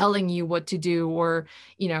telling you what to do, or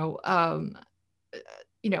you know um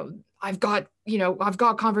you know I've got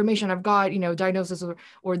confirmation, I've got diagnosis,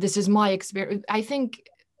 or this is my experience. I think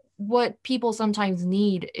what people sometimes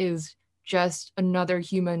need is just another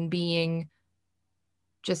human being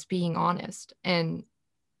just being honest and,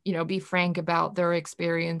 you know, be frank about their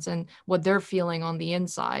experience and what they're feeling on the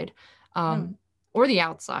inside, or the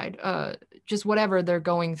outside, just whatever they're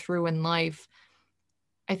going through in life.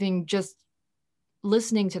 I think just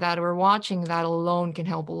listening to that or watching that alone can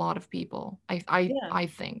help a lot of people. I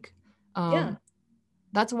think. Yeah.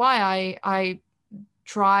 That's why I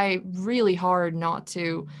try really hard not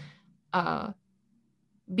to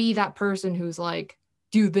be that person who's like,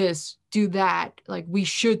 do this, do that, like we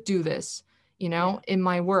should do this, you know, in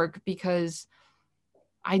my work, because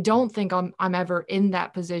I don't think I'm ever in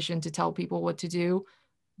that position to tell people what to do.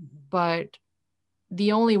 But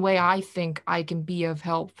the only way I think I can be of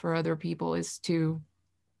help for other people is to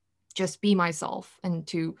just be myself and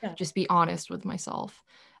to just be honest with myself.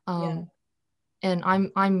 And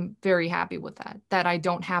I'm very happy with that I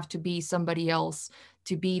don't have to be somebody else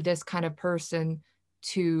to be this kind of person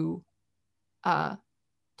to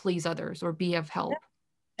please others or be of help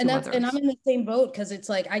and to that's others. and I'm in the same boat, because it's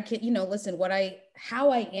like I can, you know, listen, how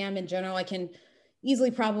I am in general, I can easily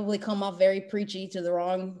probably come off very preachy to the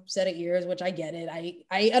wrong set of ears, which I get it.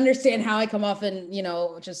 I understand how I come off and, you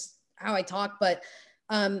know, just how I talk, but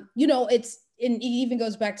you know, it even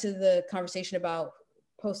goes back to the conversation about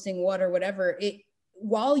posting what or whatever.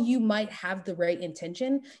 While you might have the right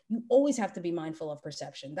intention, you always have to be mindful of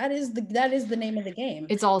perception. That is the name of the game.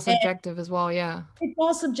 It's all subjective as well. Yeah. It's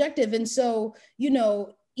all subjective. And so, you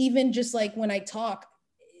know, even just like when I talk,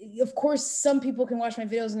 of course, some people can watch my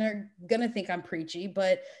videos and they're gonna think I'm preachy,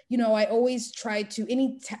 but you know, I always try to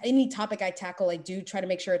any topic I tackle, I do try to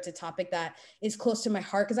make sure it's a topic that is close to my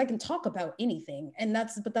heart, because I can talk about anything, and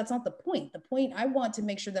that's not the point. The point, I want to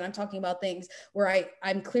make sure that I'm talking about things where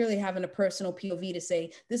I'm clearly having a personal POV to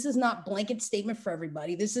say, this is not blanket statement for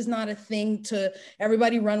everybody. This is not a thing to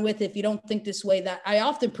everybody run with if you don't think this way. That I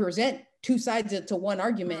often present two sides to one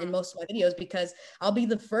argument in most of my videos, because I'll be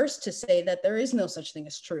the first to say that there is no such thing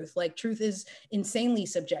as truth. Like, truth is insanely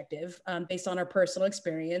subjective, based on our personal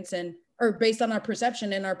experience or based on our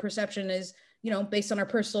perception, and our perception is, you know, based on our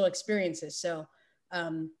personal experiences. So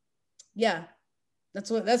yeah,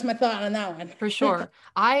 that's my thought on that one. For sure.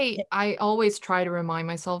 I always try to remind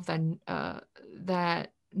myself that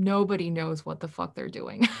that nobody knows what the fuck they're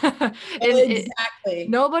doing. Exactly.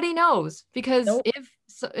 Nobody knows, because Nope.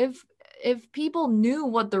 if people knew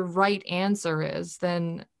what the right answer is,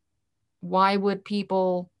 then why would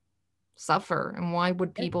people suffer, and why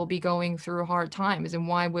would people be going through hard times, and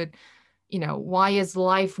why would, you know, why is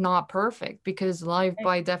life not perfect? Because life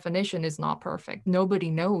by definition is not perfect.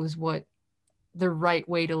 Nobody knows what the right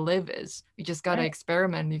way to live is. You just got to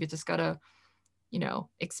experiment. You just got to, you know,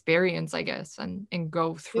 experience, I guess, and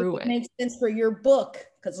go through it. It makes sense for your book,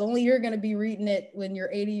 because only you're going to be reading it when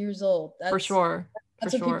you're 80 years old. For sure.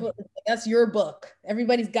 That's what people, that's your book.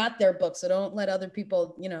 Everybody's got their book. So don't let other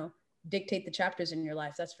people, you know, dictate the chapters in your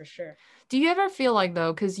life. That's for sure. Do you ever feel like,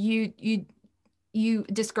 though, because you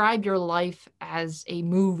describe your life as a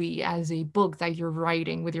movie, as a book that you're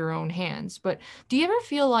writing with your own hands, but do you ever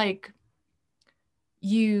feel like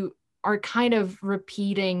you are kind of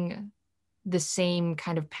repeating the same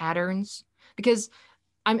kind of patterns? Because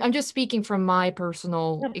I'm just speaking from my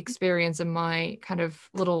personal experience and my kind of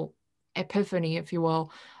little epiphany, if you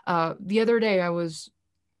will. The other day I was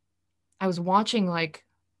watching like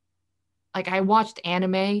I watched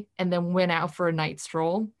anime and then went out for a night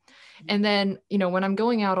stroll. And then, you know, when I'm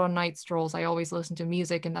going out on night strolls, I always listen to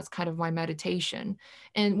music, and that's kind of my meditation.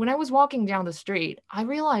 And when I was walking down the street, I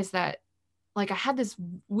realized that like I had this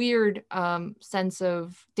weird sense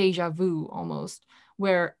of deja vu almost,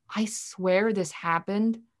 where I swear this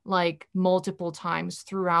happened like multiple times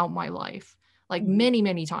throughout my life, like many,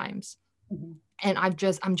 many times. And I'm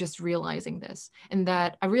just realizing this, and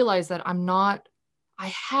that I realize that I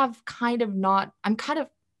kind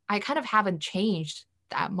of haven't changed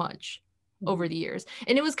that much over the years.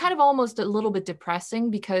 And it was kind of almost a little bit depressing,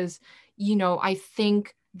 because, you know, I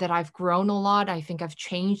think that I've grown a lot. I think I've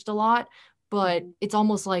changed a lot, but it's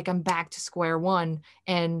almost like I'm back to square one,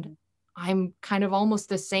 and I'm kind of almost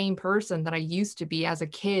the same person that I used to be as a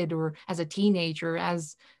kid or as a teenager,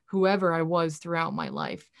 as whoever I was throughout my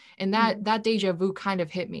life. And that deja vu kind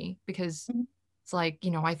of hit me, because it's like,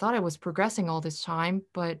 you know, I thought I was progressing all this time,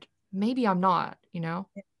 but maybe I'm not, you know?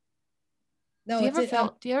 No, do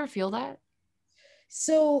you ever feel that?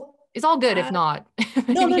 So it's all good if not.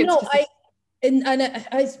 No.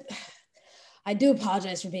 I do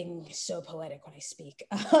apologize for being so poetic when I speak.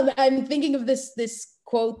 I'm thinking of this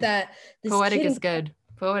quote that poetic is good.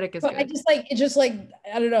 Poetic is good. It's just like,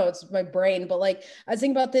 I don't know, it's my brain, but like I was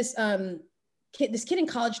thinking about this kid in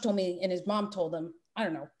college told me, and his mom told him, I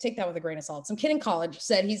don't know, take that with a grain of salt. Some kid in college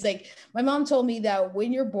said, he's like, my mom told me that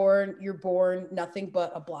when you're born nothing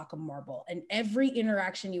but a block of marble. And every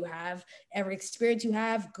interaction you have, every experience you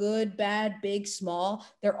have, good, bad, big, small,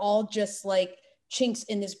 they're all just like chinks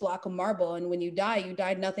in this block of marble. And when you die, you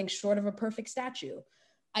died nothing short of a perfect statue.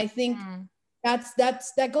 I think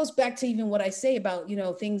that goes back to even what I say about, you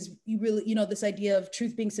know, things you really, you know, this idea of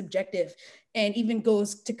truth being subjective, and even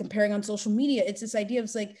goes to comparing on social media. It's this idea of,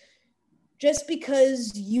 it's like, just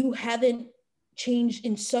because you haven't changed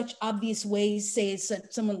in such obvious ways, say it's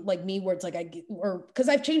someone like me, where it's like or because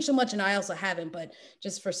I've changed so much and I also haven't, but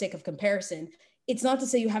just for sake of comparison, it's not to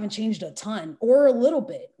say you haven't changed a ton or a little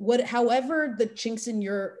bit. However the chinks in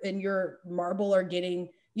your marble are getting,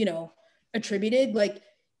 you know, attributed, like,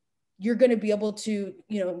 you're going to be able to,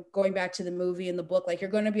 you know, going back to the movie and the book, like, you're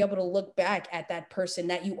going to be able to look back at that person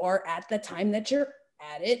that you are at the time that you're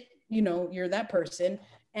at it, you know, you're that person,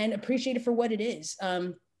 and appreciate it for what it is.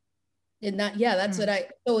 And that, yeah, that's what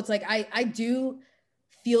so it's like, I do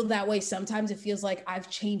feel that way. Sometimes it feels like I've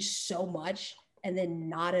changed so much and then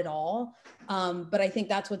not at all. But I think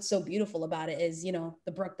that's what's so beautiful about it is, you know,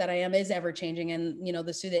 the Brooke that I am is ever changing. And, you know,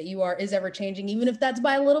 the Sue that you are is ever changing, even if that's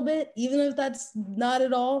by a little bit, even if that's not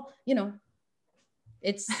at all, you know,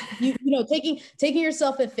 it's, you know, taking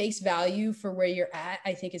yourself at face value for where you're at,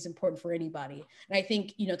 I think is important for anybody. And I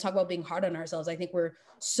think, you know, talk about being hard on ourselves. I think we're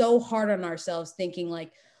so hard on ourselves, thinking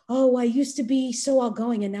like, oh, I used to be so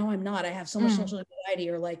outgoing and now I'm not. I have so much social anxiety.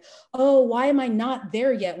 Or like, oh, why am I not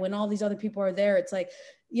there yet when all these other people are there? It's like,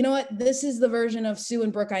 you know what? This is the version of Sue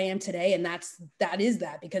and Brooke I am today. And that is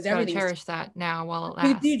that, because everything, cherish that now while it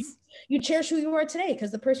lasts. You cherish who you are today,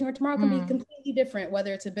 because the person you are tomorrow can be completely different,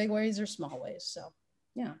 whether it's in big ways or small ways. So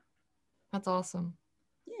yeah. That's awesome.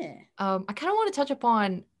 Yeah. I kind of want to touch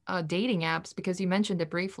upon dating apps, because you mentioned it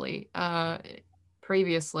briefly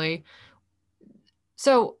previously.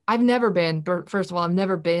 So I've never been, first of all, I've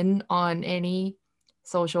never been on any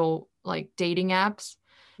social like dating apps,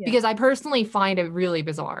 because I personally find it really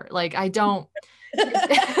bizarre. Like, I don't,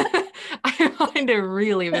 I find it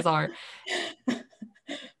really bizarre.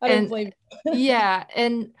 I don't blame you. Yeah.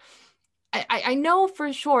 And I know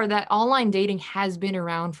for sure that online dating has been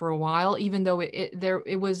around for a while, even though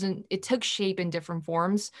it took shape in different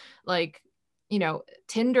forms. Like, you know,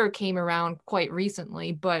 Tinder came around quite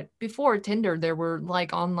recently, but before Tinder, there were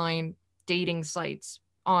like online dating sites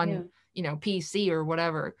on, you know, PC or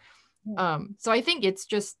whatever. So I think it's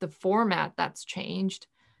just the format that's changed.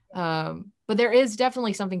 But there is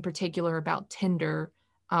definitely something particular about Tinder.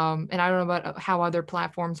 And I don't know about how other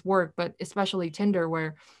platforms work, but especially Tinder,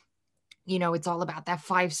 where, you know, it's all about that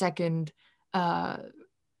 5 second what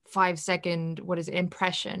is it,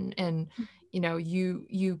 impression. And, you know,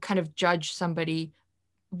 you kind of judge somebody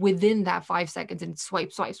within that 5 seconds, and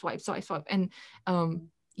swipe, swipe, swipe, swipe, swipe. And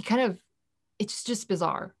you kind of, it's just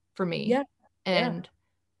bizarre for me. And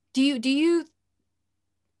do you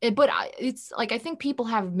it's like, I think people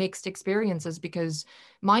have mixed experiences, because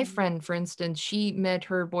my friend, for instance, she met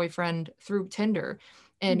her boyfriend through Tinder.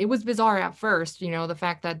 And it was bizarre at first, you know, the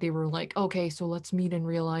fact that they were like, okay, so let's meet in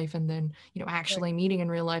real life, and then, you know, actually meeting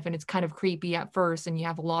in real life. And it's kind of creepy at first, and you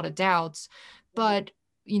have a lot of doubts. But,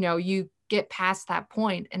 you know, you get past that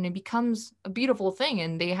point and it becomes a beautiful thing,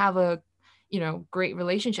 and they have a, you know, great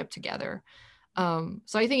relationship together. So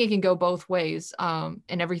I think it can go both ways, and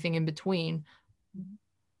everything in between.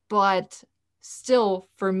 But still,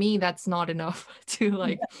 for me, that's not enough to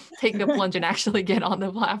like take the plunge and actually get on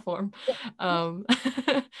the platform.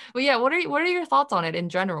 But yeah, what are your thoughts on it in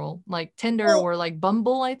general? Like Tinder or like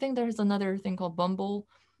Bumble? I think there's another thing called Bumble.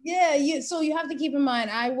 Yeah, so you have to keep in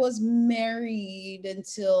mind, I was married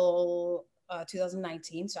until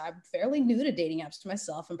 2019, so I'm fairly new to dating apps to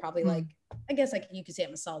myself, and probably like, I guess like you could say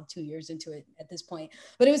I'm a solid 2 years into it at this point,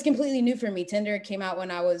 but it was completely new for me. Tinder came out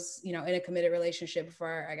when I was, you know, in a committed relationship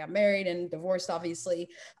before I got married and divorced, obviously.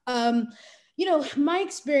 You know, my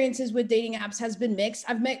experiences with dating apps has been mixed.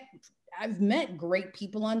 I've met great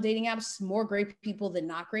people on dating apps, more great people than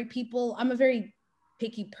not great people. I'm a very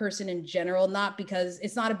picky person in general, not because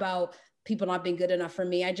it's not about people not being good enough for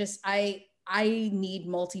me. I need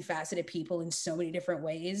multifaceted people in so many different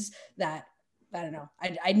ways that I don't know.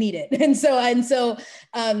 I need it. And so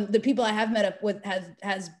the people I have met up with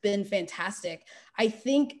has been fantastic. I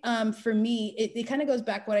think for me, it kind of goes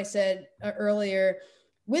back what I said earlier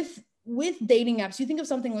with dating apps. You think of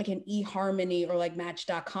something like an eHarmony or like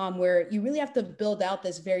Match.com, where you really have to build out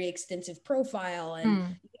this very extensive profile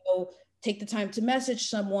and, you know, take the time to message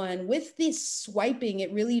someone. With this swiping,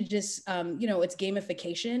 it really just, you know, it's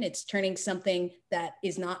gamification. It's turning something that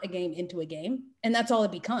is not a game into a game. And that's all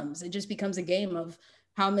it becomes. It just becomes a game of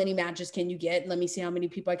how many matches can you get? Let me see how many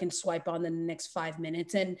people I can swipe on in the next 5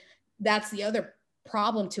 minutes. And that's the other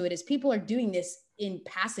problem to it, is people are doing this in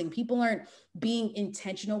passing. People aren't being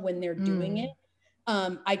intentional when they're doing it.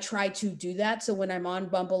 I try to do that. So when I'm on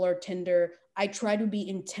Bumble or Tinder, I try to be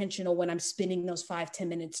intentional when I'm spending those 5-10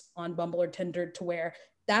 minutes on Bumble or Tinder, to where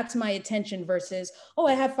that's my attention versus, oh,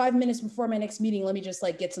 I have 5 minutes before my next meeting, let me just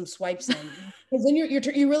like get some swipes in. Because then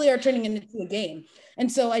you really are turning it into a game. And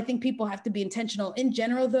so I think people have to be intentional in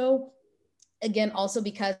general, though. Again, also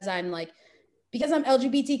because I'm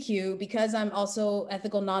LGBTQ, because I'm also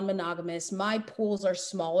ethical non-monogamous, my pools are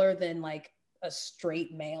smaller than like a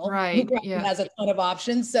straight male who has a ton of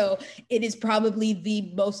options. So it is probably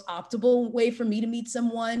the most optimal way for me to meet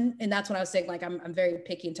someone. And that's what I was saying. Like, I'm very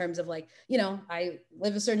picky in terms of like, you know, I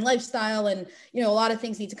live a certain lifestyle, and, you know, a lot of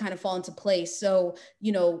things need to kind of fall into place. So,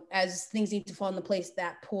 you know, as things need to fall into place,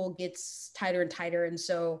 that pool gets tighter and tighter. And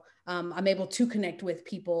so I'm able to connect with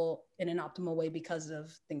people in an optimal way because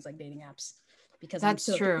of things like dating apps. Because that's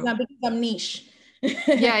true. Because I'm niche.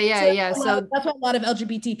 Yeah. So that's why a lot of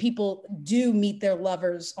LGBT people do meet their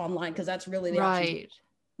lovers online, because that's really the right.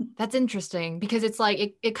 That's interesting, because it's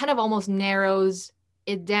like it kind of almost narrows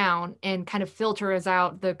it down and kind of filters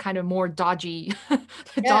out the kind of more dodgy,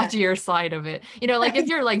 dodgier side of it. You know, like if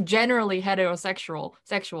you're like generally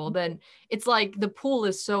heterosexual, then it's like the pool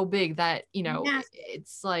is so big that, you know,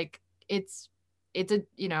 it's like it's a,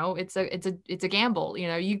 you know, it's a gamble. You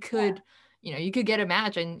know, you could get a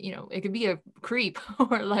match, and, you know, it could be a creep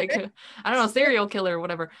or like I don't know, serial killer or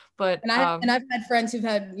whatever. But I've had friends who've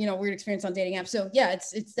had, you know, weird experience on dating apps. So yeah,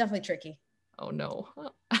 it's definitely tricky. Oh no.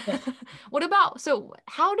 What about, so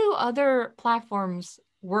how do other platforms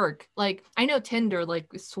work? Like, I know Tinder, like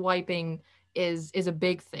swiping is a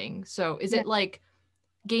big thing. So is it like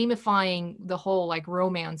gamifying the whole like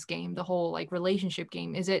romance game, the whole like relationship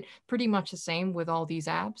game? Is it pretty much the same with all these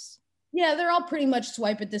apps? Yeah, they're all pretty much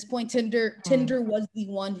swipe at this point. Tinder was the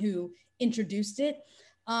one who introduced it.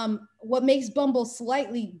 What makes Bumble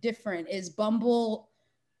slightly different is Bumble,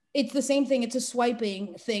 it's the same thing. It's a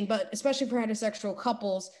swiping thing, but especially for heterosexual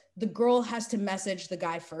couples, the girl has to message the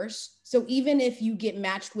guy first. So even if you get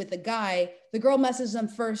matched with a guy, the girl messages them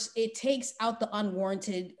first. It takes out the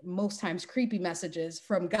unwarranted, most times creepy messages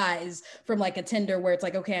from guys from like a Tinder, where it's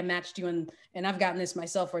like, okay, I matched you, and I've gotten this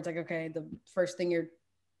myself, where it's like, okay, the first thing you're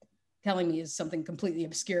telling me is something completely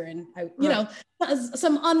obscure, and you know,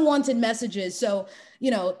 some unwanted messages. So, you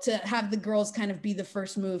know, to have the girls kind of be the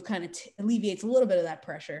first move kind of alleviates a little bit of that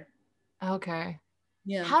pressure. Okay.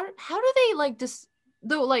 Yeah. How do they like this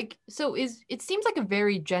though? Like, so it seems like a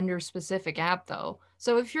very gender specific app though.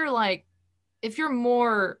 So if you're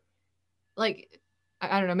more like,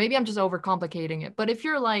 I don't know, maybe I'm just overcomplicating it, but if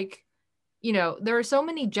you're like, you know, there are so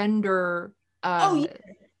many gender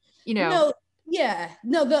you know. No, yeah,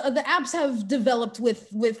 no, the apps have developed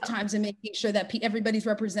with times and making sure that everybody's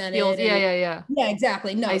represented. Yeah,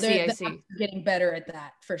 exactly. No, I see. They're getting better at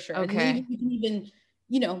that for sure. Okay. And you can even,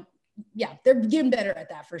 you know, yeah, they're getting better at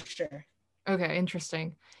that for sure. Okay,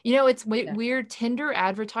 interesting. You know, it's weird. Tinder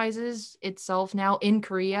advertises itself now, in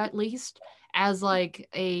Korea at least, as like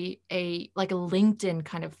a LinkedIn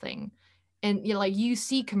kind of thing. And, you know, like you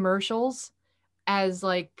see commercials as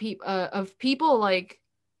like of people like,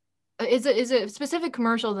 is a specific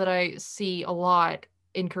commercial that I see a lot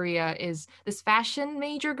in Korea is this fashion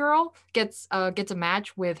major girl gets a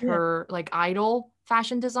match with her like idol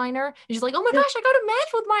fashion designer, and she's like, oh my gosh, I got a match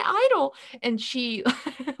with my idol. And she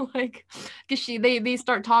like, because they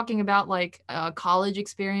start talking about like college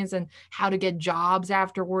experience and how to get jobs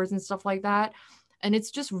afterwards and stuff like that. And it's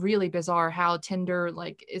just really bizarre how Tinder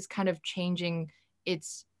like is kind of changing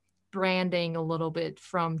its branding a little bit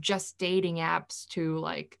from just dating apps to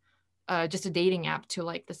like just a dating app to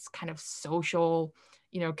like this kind of social,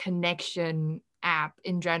 you know, connection app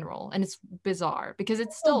in general. And it's bizarre because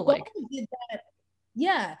it's still like,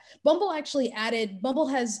 yeah, Bumble actually added, Bumble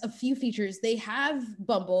has a few features. They have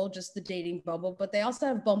Bumble, just the dating Bumble, but they also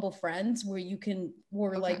have Bumble Friends,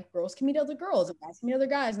 where like girls can meet other girls and guys can meet other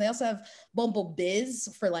guys. And they also have Bumble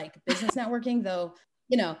Biz for like business networking, though,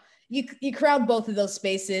 you know, you crowd both of those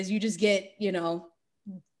spaces, you just get, you know,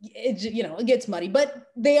 it gets muddy, but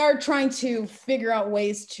they are trying to figure out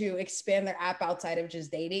ways to expand their app outside of just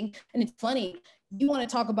dating. And it's funny, you want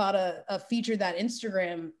to talk about a feature that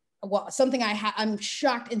Instagram, well, something I'm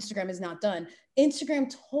shocked Instagram has not done.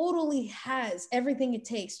 Instagram totally has everything it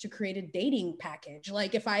takes to create a dating package.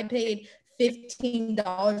 Like if I paid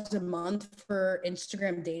 $15 a month for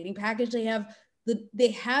Instagram dating package, they have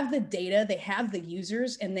the data, they have the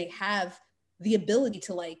users, and they have the ability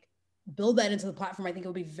to like build that into the platform. I think it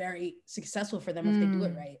would be very successful for them if they do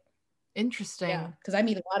it right. Interesting. Because I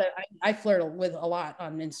meet a lot of I flirt with a lot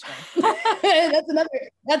on Instagram.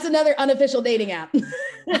 that's another unofficial dating app.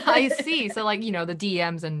 I see. So like, the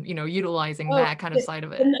DMs and, utilizing that kind of side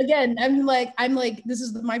of it. And again, I'm like, this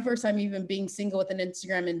is my first time even being single with an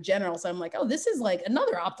Instagram in general. So I'm like, oh, this is like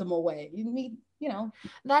another optimal way. You meet,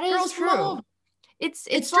 that is true. It's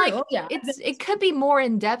like, true. Oh, yeah. it could be more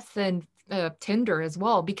in depth than Tinder as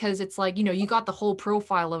well, because it's like, you got the whole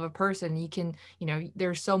profile of a person. You can,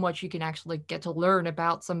 there's so much you can actually get to learn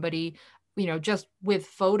about somebody, just with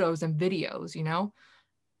photos and videos,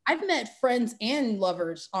 I've met friends and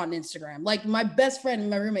lovers on Instagram. Like my best friend,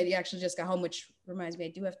 my roommate, he actually just got home, which reminds me, I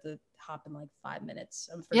do have to hop in like 5 minutes.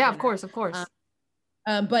 Yeah, of course. But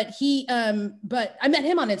I met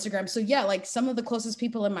him on Instagram. So yeah, like some of the closest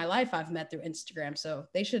people in my life I've met through Instagram. So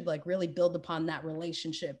they should like really build upon that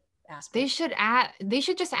relationship aspect. They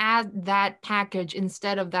should just add that package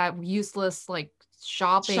instead of that useless like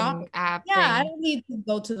shopping app yeah thing. I don't need to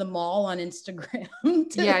go to the mall on Instagram.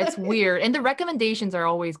 Yeah, it's weird, and the recommendations are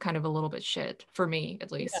always kind of a little bit shit for me,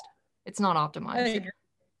 at least. It's not optimized,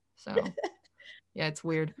 so yeah, it's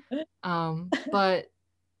weird. But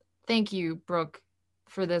thank you, Brooke,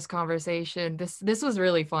 for this conversation. This was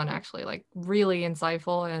really fun, actually, like really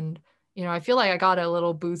insightful, and I feel like I got a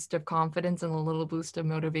little boost of confidence and a little boost of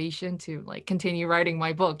motivation to like continue writing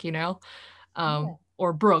my book,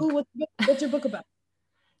 or Brooke. Ooh, what's your book about?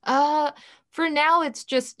 For now, it's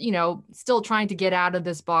just, still trying to get out of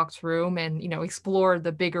this box room and, explore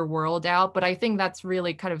the bigger world out. But I think that's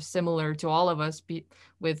really kind of similar to all of us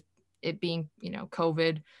with it being,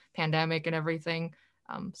 COVID pandemic and everything.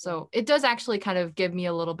 So it does actually kind of give me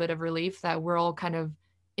a little bit of relief that we're all kind of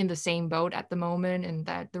in the same boat at the moment, and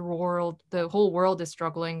that the whole world is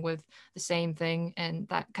struggling with the same thing. And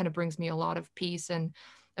that kind of brings me a lot of peace and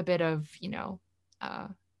a bit of, a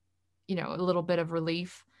little bit of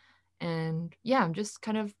relief. And yeah, I'm just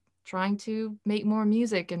kind of trying to make more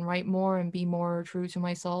music and write more and be more true to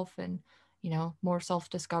myself, and, more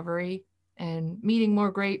self-discovery and meeting more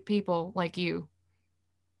great people like you.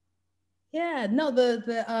 Yeah, no,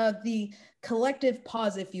 the collective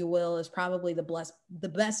pause, if you will, is probably the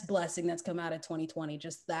best blessing that's come out of 2020.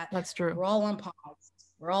 Just that's true. We're all on pause.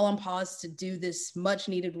 We're all on pause to do this much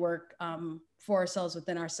needed work for ourselves,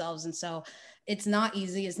 within ourselves. And so it's not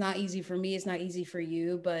easy. It's not easy for me. It's not easy for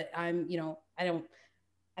you, but I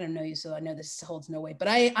don't know you, so I know this holds no weight, but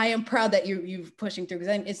I am proud that you're pushing through,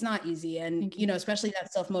 because it's not easy. And, especially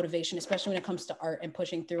that self-motivation, especially when it comes to art and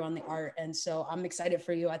pushing through on the art. And so I'm excited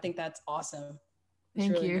for you. I think that's awesome.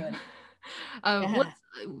 Thank really you.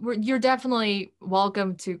 You're definitely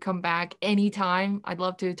welcome to come back anytime. I'd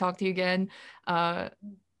love to talk to you again.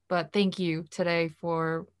 But thank you today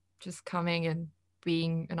for just coming and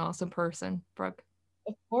being an awesome person, Brooke.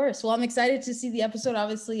 Of course. Well, I'm excited to see the episode.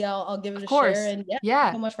 Obviously, I'll give it a share. And yeah,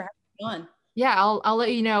 thank you so much for having me on. Yeah, I'll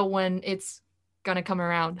let you know when it's gonna come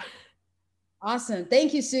around. Awesome.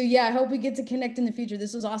 Thank you, Sue. Yeah, I hope we get to connect in the future.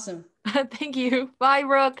 This was awesome. Thank you. Bye,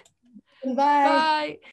 Brooke. Bye. Bye.